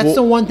 Like that's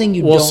the one thing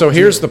you don't so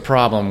here's do. the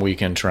problem,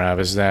 Weekend Trav,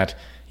 is that,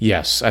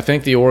 yes, I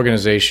think the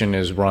organization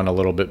is run a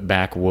little bit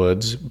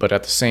backwoods, but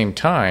at the same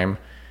time,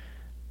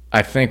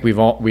 I think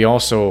we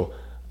also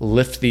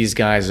lift these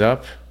guys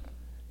up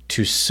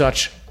to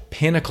such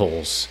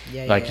pinnacles.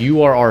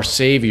 You are our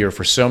savior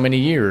for so many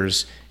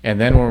years,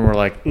 and then when we're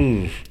like,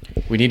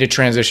 we need to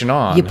transition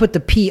on. You put the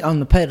P on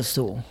the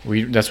pedestal.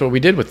 That's what we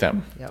did with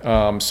them.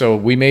 Yep. So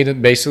we made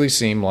it basically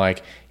seem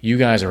like you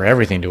guys are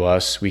everything to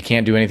us. We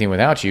can't do anything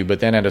without you. But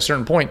then at a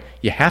certain point,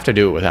 you have to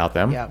do it without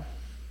them. Yeah.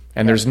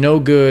 And there's no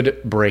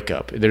good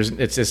breakup.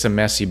 It's a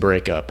messy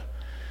breakup.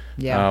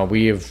 Yeah.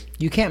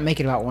 You can't make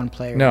it about one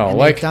player. No, and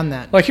like they've done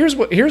that. Like here's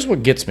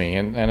what gets me,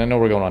 and I know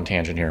we're going on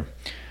tangent here.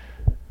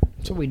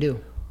 That's what we do.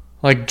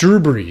 Like Drew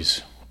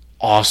Brees,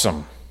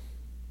 awesome,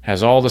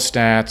 has all the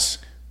stats.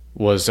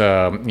 Was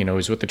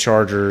he's with the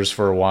Chargers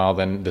for a while,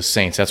 then the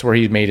Saints. That's where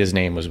he made his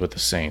name, was with the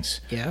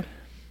Saints. Yeah.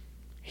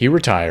 He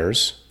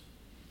retires.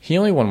 He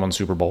only won one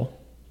Super Bowl.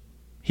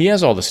 He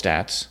has all the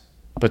stats,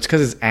 but it's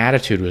because his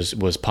attitude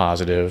was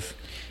positive.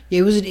 Yeah,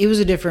 he was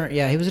a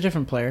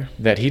different player.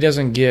 That he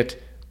doesn't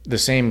get the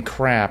same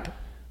crap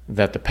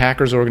that the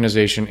Packers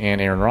organization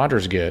and Aaron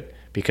Rodgers get,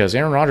 because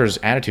Aaron Rodgers'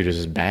 attitude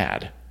is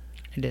bad.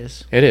 It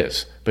is. It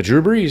is. But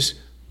Drew Brees,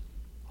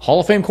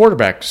 Hall of Fame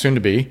quarterback, soon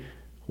to be,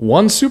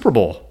 won Super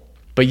Bowl.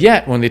 But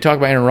yet, when they talk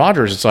about Aaron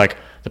Rodgers, it's like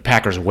the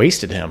Packers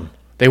wasted him.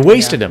 They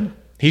wasted him.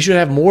 He should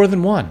have more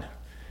than one.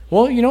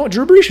 Well, you know what?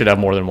 Drew Brees should have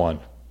more than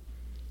one.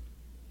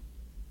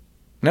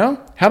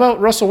 No? How about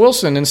Russell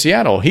Wilson in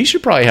Seattle? He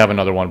should probably have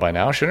another one by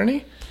now, shouldn't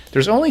he?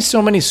 There's only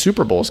so many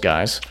Super Bowls,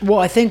 guys. Well,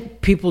 I think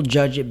people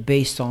judge it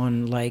based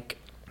on, like,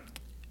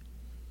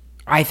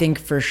 I think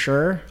for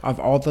sure,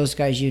 of all those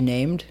guys you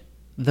named,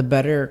 the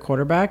better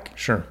quarterback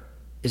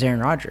is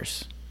Aaron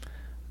Rodgers.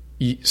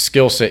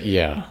 Skill set,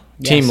 yeah.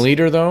 Yes. Team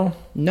leader, though?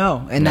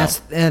 No, and I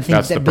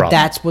think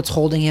that's what's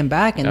holding him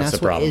back, and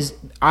that's what is.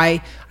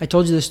 I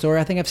told you the story.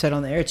 I think I've said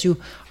on the air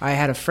too. I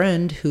had a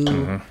friend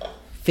who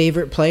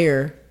favorite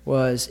player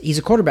he's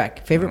a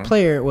quarterback. Favorite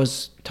player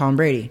was Tom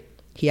Brady.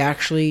 He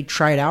actually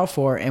tried out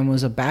for and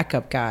was a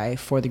backup guy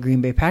for the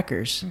Green Bay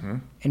Packers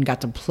and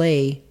got to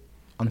play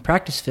on the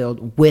practice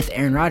field with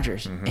Aaron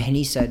Rodgers. And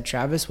he said,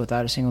 Travis,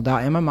 without a single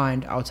doubt in my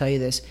mind, I'll tell you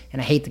this,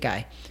 and I hate the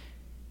guy,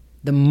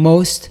 the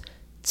most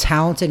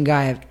talented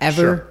guy I've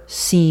ever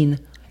seen,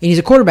 and he's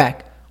a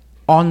quarterback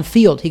on the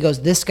field. He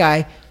goes, this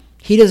guy,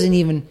 he doesn't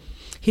even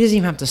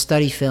have to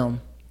study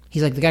film.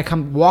 He's like, the guy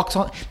walks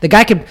on. The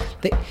guy could.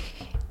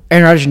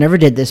 Aaron Rodgers never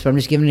did this, but I'm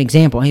just giving an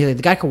example. He's like,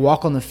 the guy could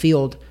walk on the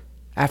field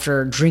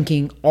after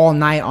drinking all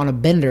night on a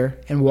bender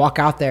and walk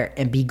out there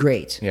and be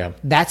great. Yeah,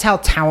 that's how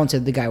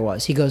talented the guy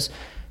was. He goes,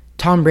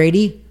 Tom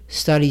Brady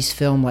studies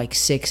film like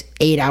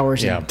 6-8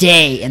 hours a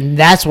day, and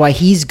that's why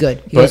he's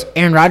good. He goes,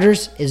 Aaron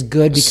Rodgers is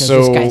good because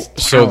this guy's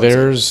talented.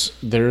 So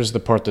there's the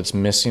part that's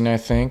missing, I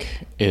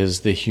think, is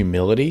the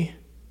humility.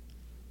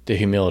 The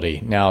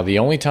humility. Now, the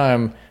only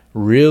time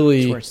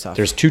really,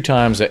 there's two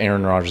times that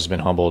Aaron Rodgers has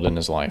been humbled in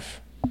his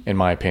life, in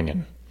my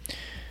opinion.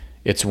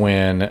 It's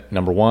when,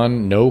 number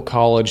one, no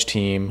college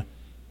team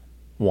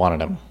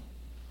wanted him,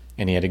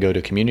 and he had to go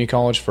to community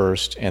college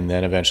first and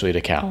then eventually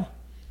to Cal.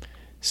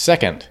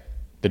 Second,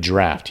 the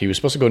draft. He was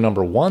supposed to go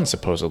number one,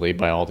 supposedly,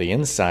 by all the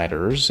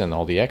insiders and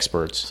all the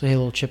experts. So he had a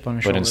little chip on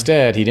his shoulder. But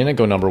instead, he didn't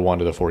go number one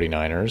to the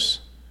 49ers.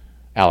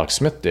 Alex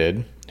Smith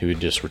did, who had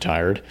just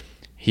retired.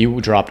 He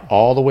dropped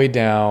all the way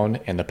down,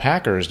 and the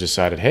Packers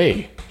decided,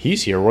 hey,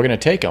 he's here. We're going to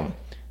take him.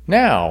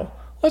 Now,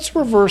 let's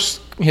reverse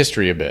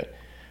history a bit.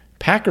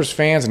 Packers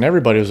fans and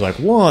everybody was like,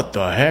 what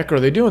the heck are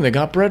they doing? They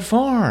got Brett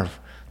Favre.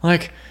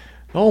 Like,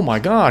 oh my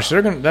gosh,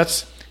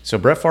 So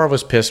Brett Favre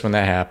was pissed when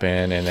that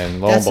happened, and then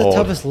lo and behold, that's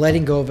the toughest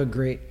letting go of a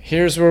great.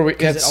 Here's where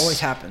because it always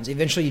happens.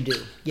 Eventually, you do.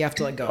 You have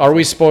to let go. Are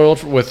we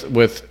spoiled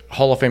with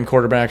Hall of Fame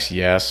quarterbacks?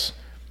 Yes.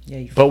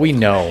 Yeah, but we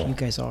know. You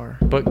guys are.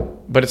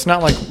 But it's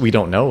not like we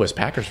don't know as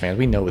Packers fans.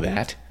 We know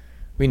that.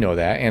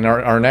 And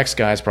our next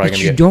guy is probably going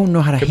to be. You don't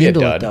know how to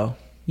handle it, though.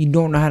 You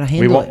don't know how to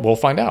handle it. We'll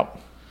find out.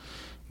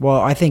 Well,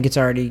 I think it's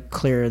already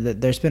clear that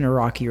there's been a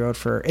rocky road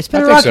for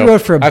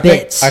a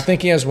bit. I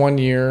think he has 1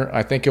 year.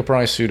 I think he'll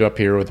probably suit up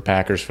here with the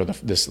Packers for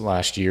this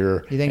last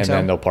year. You think and so?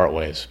 Then they'll part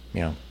ways.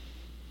 Yeah.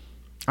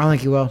 I don't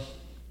think he will.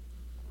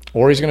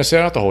 Or he's going to sit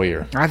out the whole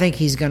year. I think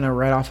he's going to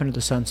ride off into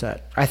the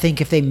sunset. I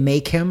think if they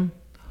make him,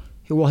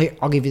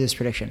 I'll give you this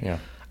prediction. Yeah.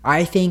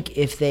 I think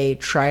if they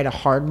try to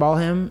hardball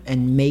him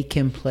and make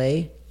him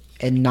play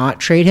and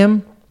not trade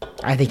him,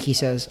 I think he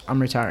says,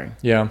 I'm retiring.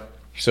 Yeah.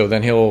 So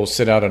then he'll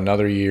sit out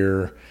another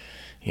year.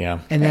 Yeah.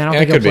 And then I don't it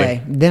think he'll could be.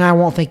 play. Then I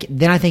won't think.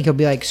 Then I think he'll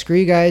be like, "Screw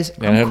you guys."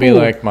 And he'll be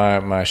like my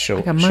got money.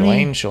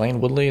 Shalane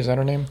Woodley, is that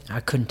her name? I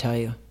couldn't tell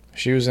you.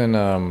 She was in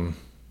I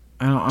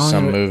don't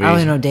some know, movie I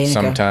only know Danica.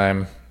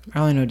 sometime. I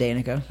only know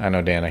Danica. I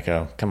know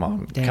Danica. Come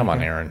on,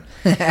 Danica. Aaron.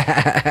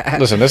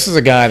 Listen, this is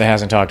a guy that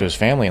hasn't talked to his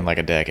family in like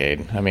a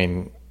decade. I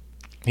mean,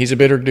 he's a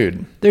bitter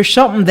dude. There's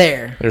something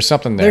there. There's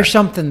something there. There's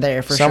something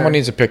there for Someone sure.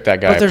 needs to pick that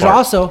guy But there's apart.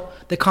 also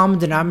the common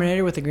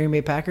denominator with the Green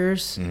Bay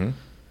Packers Mm-hmm.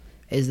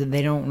 is that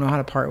they don't know how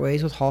to part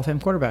ways with Hall of Fame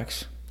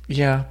quarterbacks.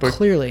 Yeah, but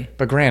Clearly.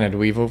 But granted,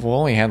 we've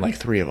only had like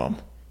 3 of them,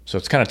 so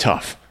it's kind of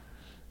tough.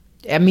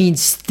 I mean,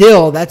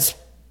 still, that's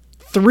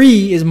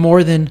 3 is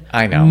more than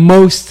I know.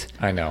 most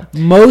I know.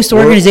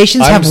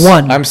 organizations have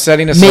one. I'm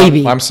setting us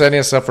maybe. up. I'm setting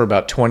us up for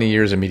about 20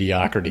 years of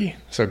mediocrity.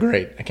 So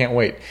great. I can't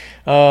wait.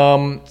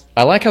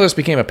 I like how this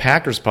became a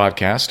Packers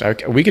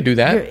podcast. We could do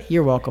that.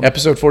 You're welcome.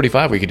 Episode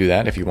 45, we could do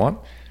that if you want.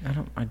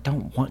 I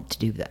don't want to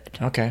do that.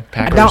 Okay. I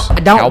Packers.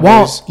 don't Cowboys.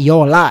 want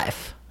your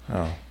life.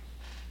 Oh.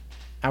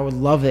 I would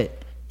love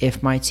it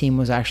if my team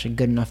was actually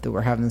good enough that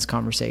we're having this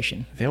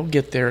conversation. They'll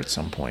get there at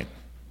some point.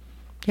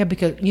 Yeah,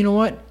 because you know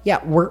what?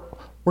 Yeah, we're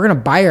gonna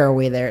buy our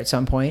way there at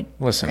some point.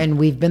 Listen. And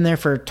we've been there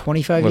for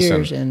 25 Listen.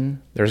 years.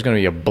 And There's going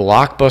to be a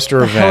blockbuster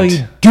what the hell are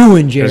event. you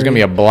doing, Jerry? There's going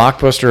to be a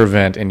blockbuster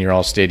event in your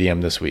all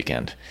stadium this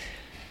weekend.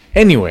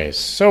 Anyways,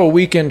 so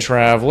weekend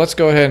trav. Let's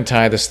go ahead and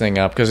tie this thing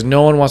up because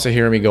no one wants to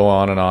hear me go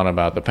on and on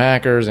about the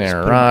Packers,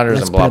 Aaron Rodgers,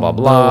 let's and blah, put blah, a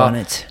bow blah. on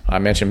it. I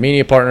mentioned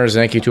media partners.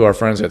 Thank you to our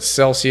friends at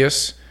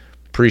Celsius.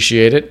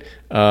 Appreciate it.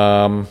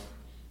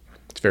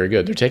 It's very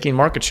good. They're taking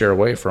market share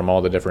away from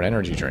all the different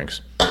energy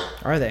drinks.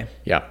 Are they?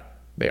 Yeah,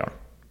 they are.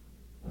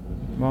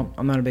 Well,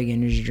 I'm not a big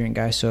energy drink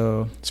guy,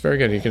 so It's very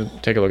good. You can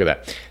take a look at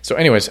that. So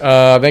anyways,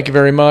 thank you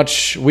very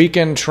much.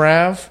 Weekend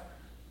trav.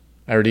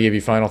 I already gave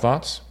you final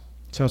thoughts.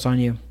 it's on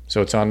you.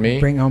 So it's on me.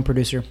 Bring it home,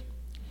 producer.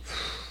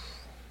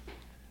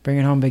 Bring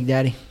it home, Big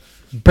Daddy.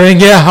 Bring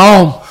it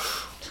home.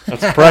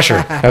 That's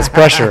pressure. That's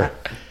pressure.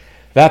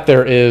 That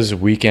there is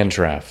Weekend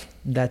Trav.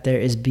 That there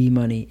is B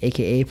Money,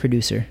 aka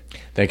producer.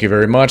 Thank you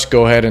very much.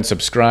 Go ahead and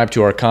subscribe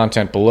to our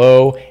content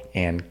below,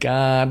 and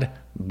God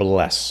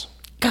bless.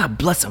 God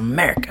bless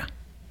America.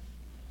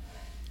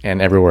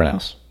 And everywhere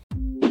else.